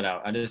to get that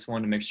out. I just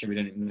wanted to make sure we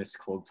didn't miss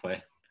Coldplay.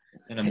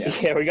 And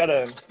Yeah. We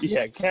gotta.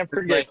 Yeah, can't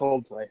forget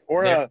Coldplay.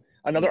 Or they're-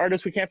 another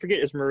artist we can't forget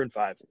is Maroon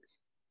 5.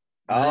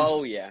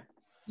 Oh, yeah.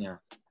 Yeah.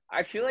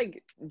 I feel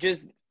like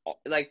just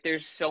like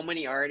there's so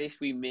many artists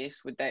we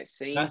miss with that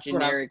same That's what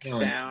I'm generic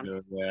feeling sound.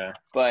 too, yeah.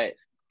 But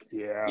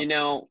Yeah. you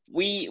know,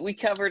 we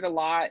covered a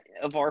lot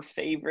of our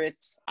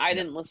favorites. I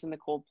didn't listen to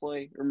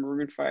Coldplay or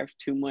Maroon 5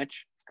 too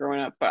much. growing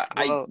up, but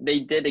Well- they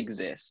did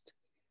exist.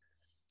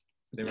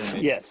 They were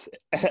amazing. Yes,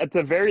 at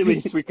the very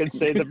least, we can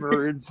say that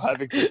Maroon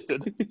 5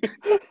 existed.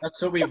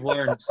 That's what we've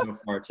learned so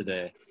far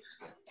today.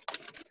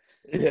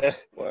 Yeah.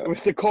 Wow.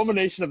 With the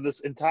culmination of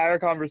this entire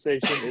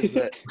conversation is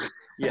that,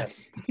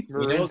 yes,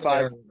 Maroon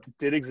 5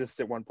 did exist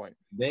at one point.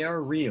 They are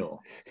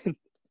real.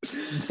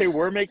 They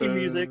were making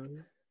music.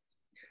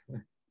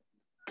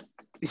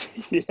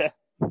 Yeah.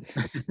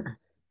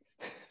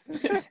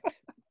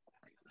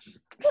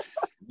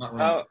 Not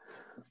wrong.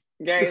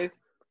 Guys,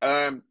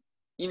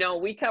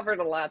 we covered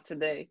a lot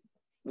today.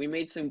 We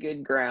made some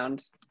good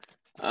ground.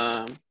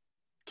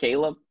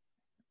 Caleb,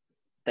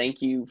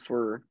 thank you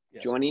for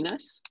Yes. joining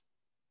us.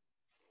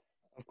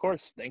 Of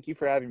course. Thank you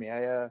for having me.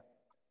 I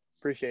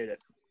appreciate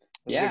it.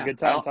 It was Yeah, a good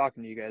time well-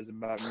 talking to you guys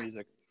about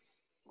music.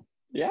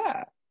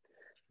 Yeah.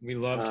 We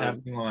loved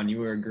having you on. You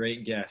were a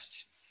great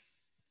guest.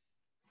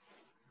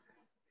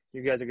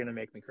 You guys are going to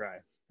make me cry.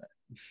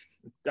 I'm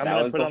That going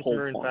to was put the on some whole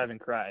Maroon point. 5 and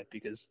cry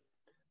because,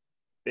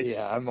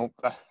 yeah,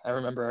 I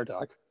remember our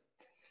talk.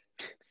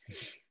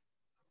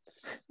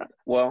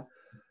 Well,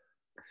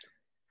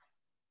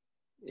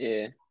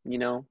 yeah,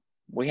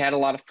 we had a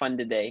lot of fun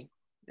today,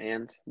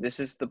 and this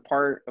is the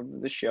part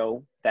of the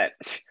show that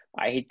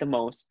I hate the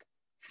most,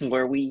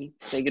 where we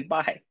say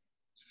goodbye.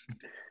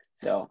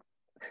 So,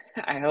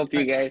 I hope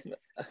you guys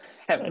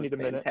have I a need a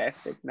minute.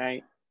 fantastic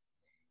night.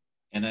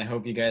 And I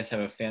hope you guys have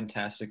a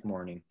fantastic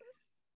morning.